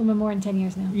a little bit more than 10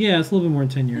 years now. yeah, it's a little bit more than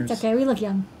 10 years. It's okay. We look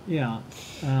young. Yeah,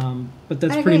 but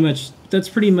that's I pretty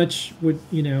agree. much what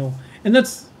and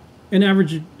that's an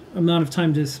average amount of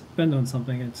time to spend on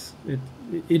something.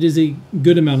 It is a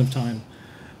good amount of time.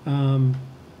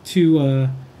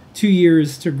 2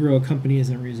 years to grow a company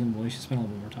isn't reasonable. You should spend a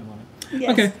little bit more time on it.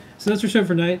 Yes. Okay, so that's our show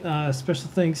for tonight. Special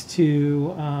thanks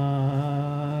to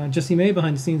Jesse May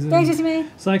behind the scenes. Thanks, Jesse May.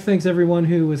 Slack. Thanks everyone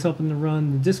who was helping to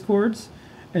run the Discords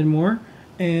and more.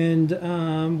 And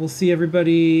we'll see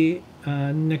everybody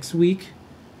next week.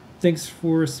 Thanks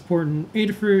for supporting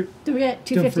Adafruit. Don't forget,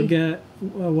 250. Don't forget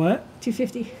what?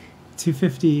 250.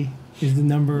 250 is the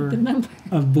number, The number.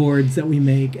 of boards that we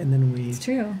make, and then we It's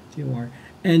true. do more.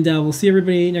 And we'll see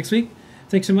everybody next week.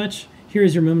 Thanks so much. Here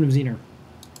is your moment of Zener.